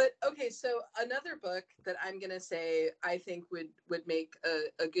 But okay, so another book that I'm gonna say I think would make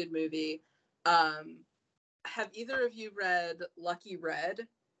a good movie. Have either of you read Lucky Red?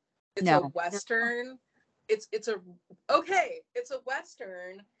 It's a Western. It's a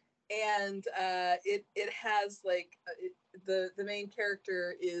Western, and it has like the main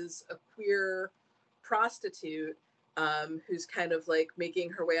character is a queer prostitute who's kind of like making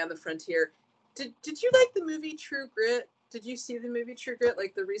her way on the frontier. Did you like the movie True Grit? Did you see the movie True Grit,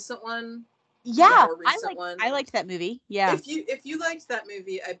 like the recent one? Yeah, I liked that movie. Yeah. If you liked that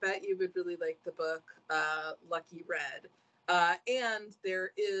movie, I bet you would really like the book Lucky Red. And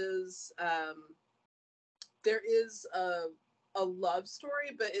there is a love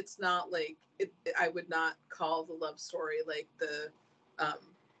story, but it's not like I would not call the love story like the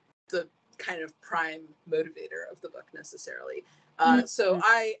kind of prime motivator of the book necessarily. So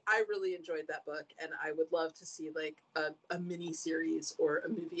I really enjoyed that book, and I would love to see like a mini series or a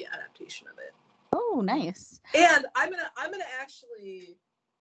movie adaptation of it. Oh, nice. And I'm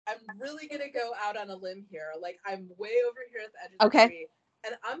really gonna go out on a limb here. Like, I'm way over here at the edge of the tree,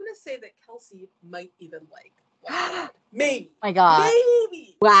 and I'm gonna say that Kelsey might even like maybe. My God.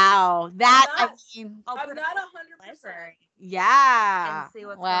 Maybe. Wow. That I'm not 100%. Yeah. And see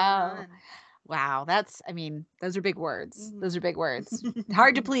what's wow. going on. Wow, I mean, those are big words. Mhm. Those are big words.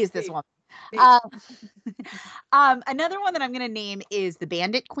 Hard to please this Big. one. Big. Another one that I'm going to name is The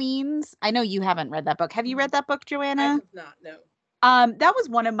Bandit Queens. I know you haven't read that book. Have you read that book, I Joanna? have not, no. That was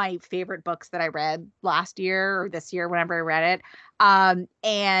one of my favorite books that I read last year or this year, whenever I read it.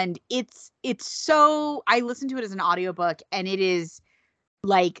 And it's so, I listened to it as an audiobook, and it is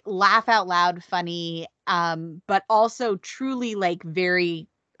like laugh out loud funny, but also truly like very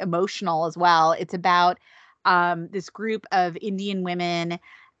emotional as well. It's about this group of Indian women,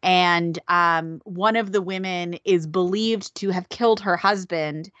 and one of the women is believed to have killed her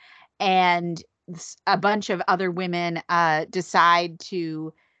husband, and a bunch of other women decide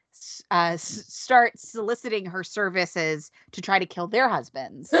to start soliciting her services to try to kill their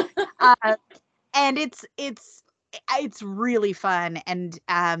husbands. And it's really fun, and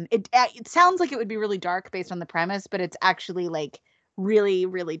it sounds like it would be really dark based on the premise, but it's actually like really,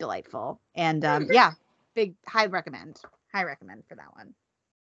 really delightful. And yeah, high recommend for that one.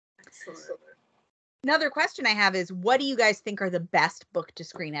 Excellent. Another question I have is, what do you guys think are the best book to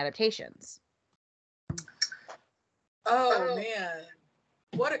screen adaptations? Oh man,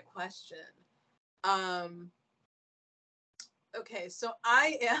 what a question. Okay, so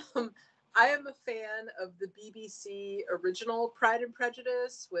I am a fan of the BBC original Pride and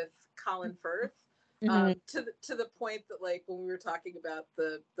Prejudice with Colin Firth. To the point that, like, when we were talking about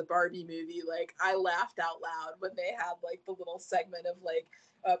the Barbie movie, like, I laughed out loud when they had like the little segment of like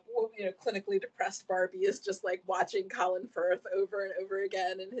clinically depressed Barbie is just like watching Colin Firth over and over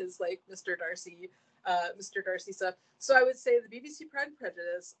again in his like Mr. Darcy stuff. So I would say the BBC Pride and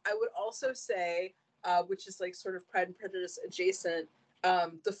Prejudice. I would also say, which is like sort of Pride and Prejudice adjacent,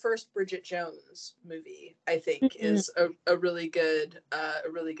 the first Bridget Jones movie, I think, is a really good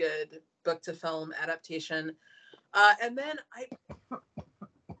book to film adaptation. And then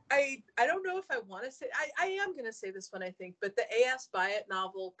I don't know if I want to say, I am going to say this one, I think, but the A.S. Byatt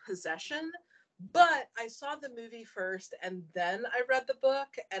novel Possession. But I saw the movie first, and then I read the book,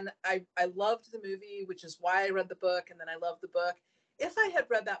 and I loved the movie, which is why I read the book, and then I loved the book. If I had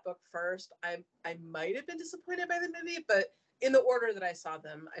read that book first, I might have been disappointed by the movie, but in the order that I saw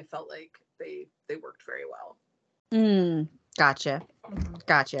them, I felt like they worked very well. Gotcha.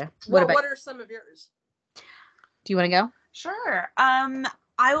 What are some of yours? Do you want to go? Sure.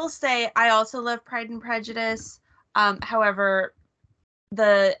 I will say I also love Pride and Prejudice. However,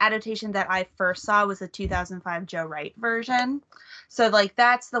 the adaptation that I first saw was the 2005 Joe Wright version. So like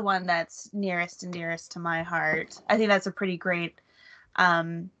that's the one that's nearest and dearest to my heart. I think that's a pretty great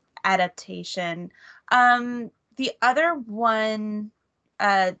adaptation. The other one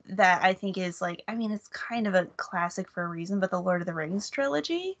that I think is like, I mean, it's kind of a classic for a reason, but the Lord of the Rings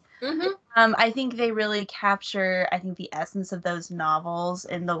trilogy. Mm-hmm. I think they really capture, I think, the essence of those novels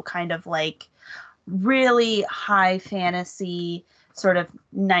in the kind of like really high fantasy sort of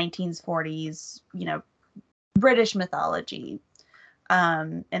 1940s, British mythology,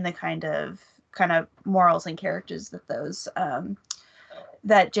 and the kind of morals and characters that those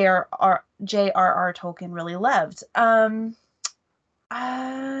that J.R.R. Tolkien really loved. So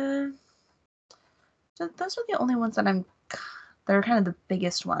those are the only ones that are kind of the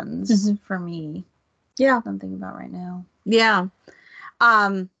biggest ones for me. Yeah, I'm thinking about right now. Yeah,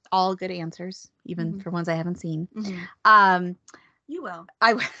 all good answers, even for ones I haven't seen. You will.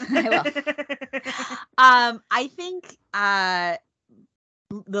 I will. I think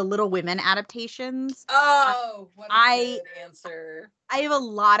the Little Women adaptations. Oh, what a good answer. I have a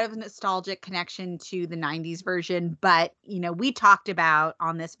lot of nostalgic connection to the 90s version, but, we talked about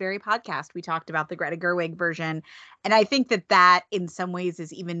on this very podcast, we talked about the Greta Gerwig version. And I think that in some ways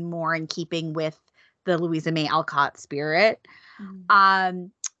is even more in keeping with the Louisa May Alcott spirit.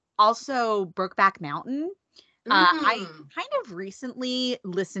 Also, Brokeback Mountain. I kind of recently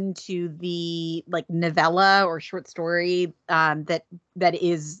listened to the like novella or short story that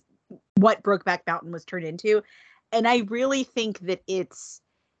is what Brokeback Mountain was turned into, and I really think that it's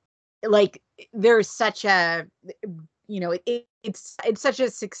like there's such a it's such a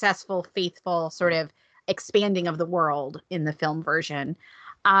successful, faithful sort of expanding of the world in the film version.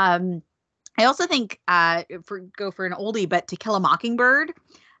 I also think for an oldie, but To Kill a Mockingbird,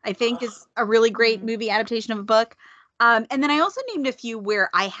 I think is a really great movie adaptation of a book. And then I also named a few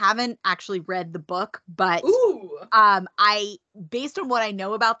where I haven't actually read the book, but I, based on what I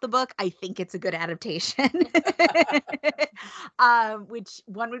know about the book, I think it's a good adaptation. Which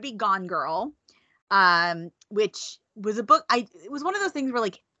one would be Gone Girl, which was a book. It was one of those things where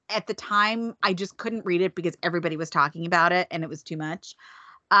like at the time I just couldn't read it because everybody was talking about it and it was too much.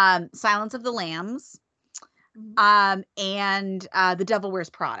 Silence of the Lambs. And The Devil Wears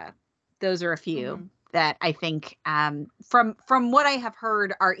Prada. Those are a few Mhm. that I think, from what I have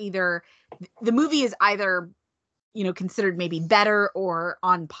heard, are either the movie is either, considered maybe better or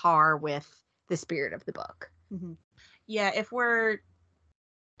on par with the spirit of the book. Yeah, if we're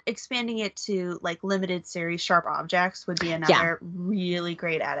expanding it to like limited series, Sharp Objects would be another really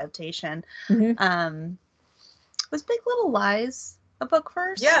great adaptation. Mhm. Was Big Little Lies a book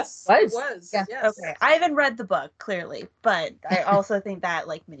first? Yes, Was. it was. Yeah. Yes. Okay, I haven't read the book clearly, but I also think that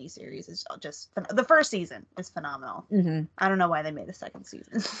like miniseries is just the first season is phenomenal. Mhm. I don't know why they made a second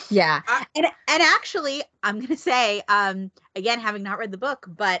season. Yeah. And actually, I'm going to say, again, having not read the book,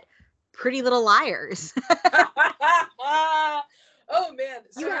 but Pretty Little Liars. Oh man.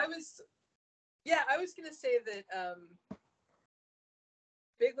 So Yeah. I was gonna say that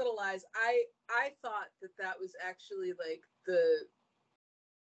Big Little Lies, I thought that was actually like the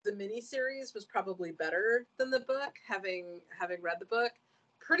miniseries was probably better than the book, having read the book.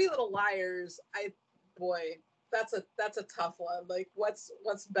 Pretty Little Liars, boy, that's a tough one. Like what's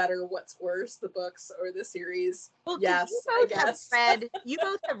better, what's worse, the books or the series? Well, 'cause yes, you I both have guess. you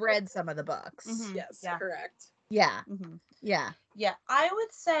both have read some of the books. Mhm. Yes, Yeah. correct. Yeah. Mhm. Yeah. Yeah, I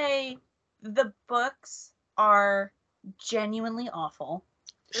would say the books are genuinely awful.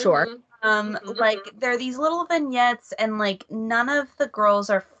 Sure. Mhm. Like there are these little vignettes and like none of the girls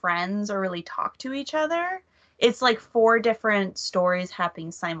are friends or really talk to each other. It's like 4 different stories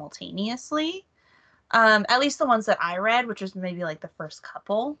happening simultaneously. At least the ones that I read, which was maybe like the first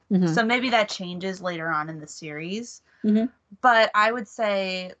couple. Mhm. So maybe that changes later on in the series. Mhm. But I would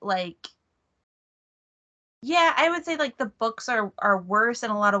say like I would say like the books are worse in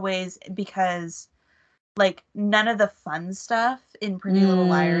a lot of ways because like none of the fun stuff in Pretty Little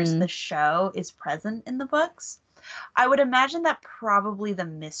Liars, the show, is present in the books. I would imagine that probably the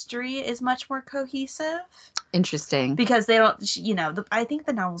mystery is much more cohesive Interesting. because they don't, I think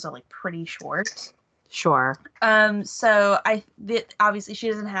the novels are like pretty short. Sure. So obviously she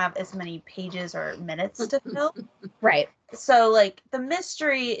doesn't have as many pages or minutes to fill. Right. So like the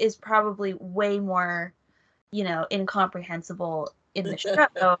mystery is probably way more, incomprehensible in the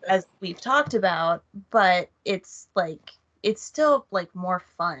show as we've talked about, but it's still like more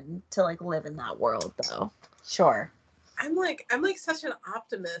fun to like live in that world though. Sure. I'm like such an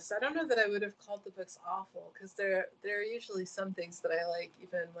optimist. I don't know that I would have called the books awful because there are usually some things that I like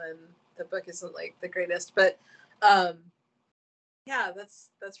even when the book isn't like the greatest. But yeah, that's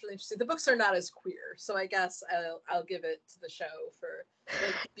really interesting. The books are not as queer, so I guess I'll give it to the show for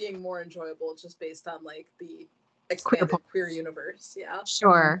like being more enjoyable just based on like the expanded queer universe. Yeah.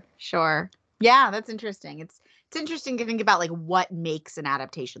 Sure. Sure. Yeah, that's interesting. It's interesting to think about like what makes an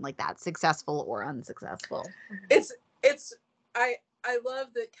adaptation like that successful or unsuccessful. It's I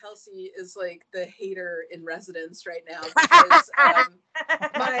love that Kelsey is like the hater in residence right now because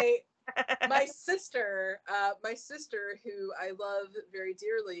my sister who I love very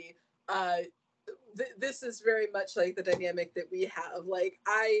dearly, this is very much like the dynamic that we have. Like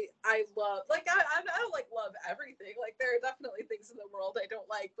I love, like I don't like love everything. Like there are definitely things in the world I don't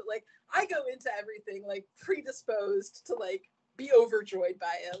like, but like I go into everything like predisposed to like be overjoyed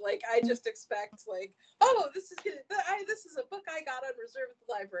by it. Like I just expect like, oh, this is a book I got on reserve at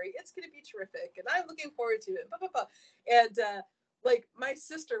the library. It's gonna be terrific, and I'm looking forward to it. Blah, blah, blah. And like my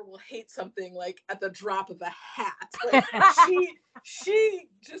sister will hate something like at the drop of a hat. Like she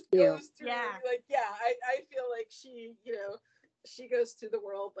just goes through like I feel like she goes through the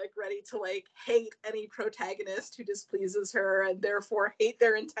world like ready to like hate any protagonist who displeases her and therefore hate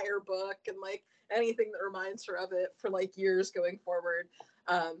their entire book and like anything that reminds her of it for like years going forward.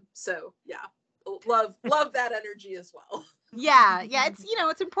 So yeah, love that energy as well. Yeah, it's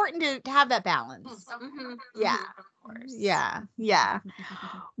it's important to have that balance. Mm-hmm. Yeah. Of course. Yeah.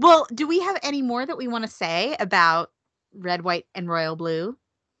 Well, do we have any more that we want to say about Red, White, and Royal Blue?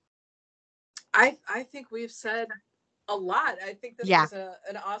 I think we've said a lot. I think this was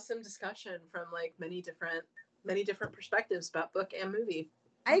an awesome discussion from like many different perspectives about book and movie.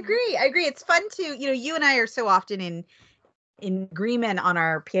 I agree. It's fun to, you and I are so often in agreement on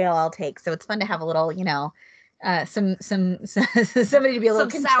our PLL takes, so it's fun to have a little, some somebody to be a little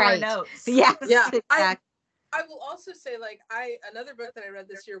contrite. Sour notes. Yes. Yeah. Exactly. I will also say, like, another book that I read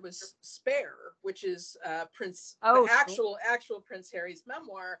this year was Spare, which is actual Prince Harry's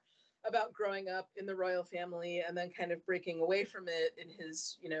memoir about growing up in the royal family and then kind of breaking away from it in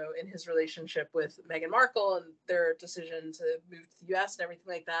his relationship with Meghan Markle and their decision to move to the US and everything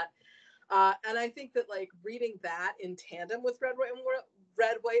like that. And I think that like reading that in tandem with Red,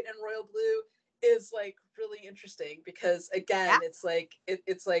 White, and Royal Blue is like really interesting because again, it's like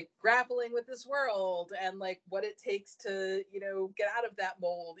it's like grappling with this world and like what it takes to, you know, get out of that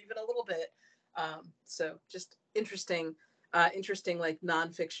mold even a little bit. So just interesting like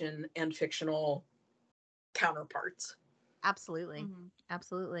nonfiction and fictional counterparts. Absolutely. Mhm.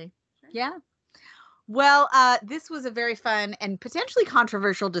 Absolutely. Sure. Yeah. Well, this was a very fun and potentially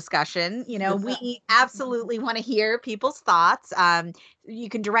controversial discussion. You know, we absolutely want to hear people's thoughts. You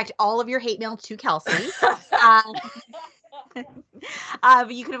can direct all of your hate mail to Kelsey. But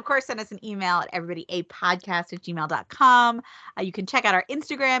you can, of course, send us an email at everybodyapodcast@gmail.com. You can check out our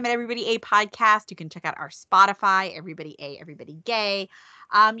Instagram at everybodyapodcast. You can check out our Spotify, Everybody A, Everybody Gay.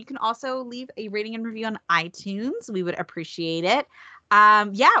 You can also leave a rating and review on iTunes. We would appreciate it.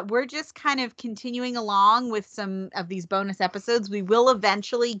 Yeah, we're just kind of continuing along with some of these bonus episodes. We will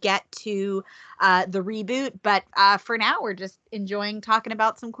eventually get to the reboot, but for now, we're just enjoying talking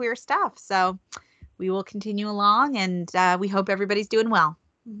about some queer stuff. So we will continue along, and we hope everybody's doing well.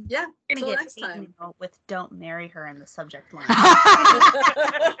 Yeah, We're until gonna get next time. with "Don't marry her" in the subject line.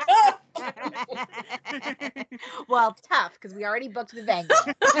 Well, tough because we already booked the venue.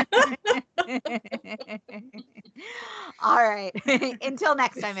 All right. Until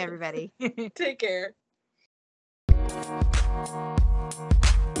next time, everybody. Take care.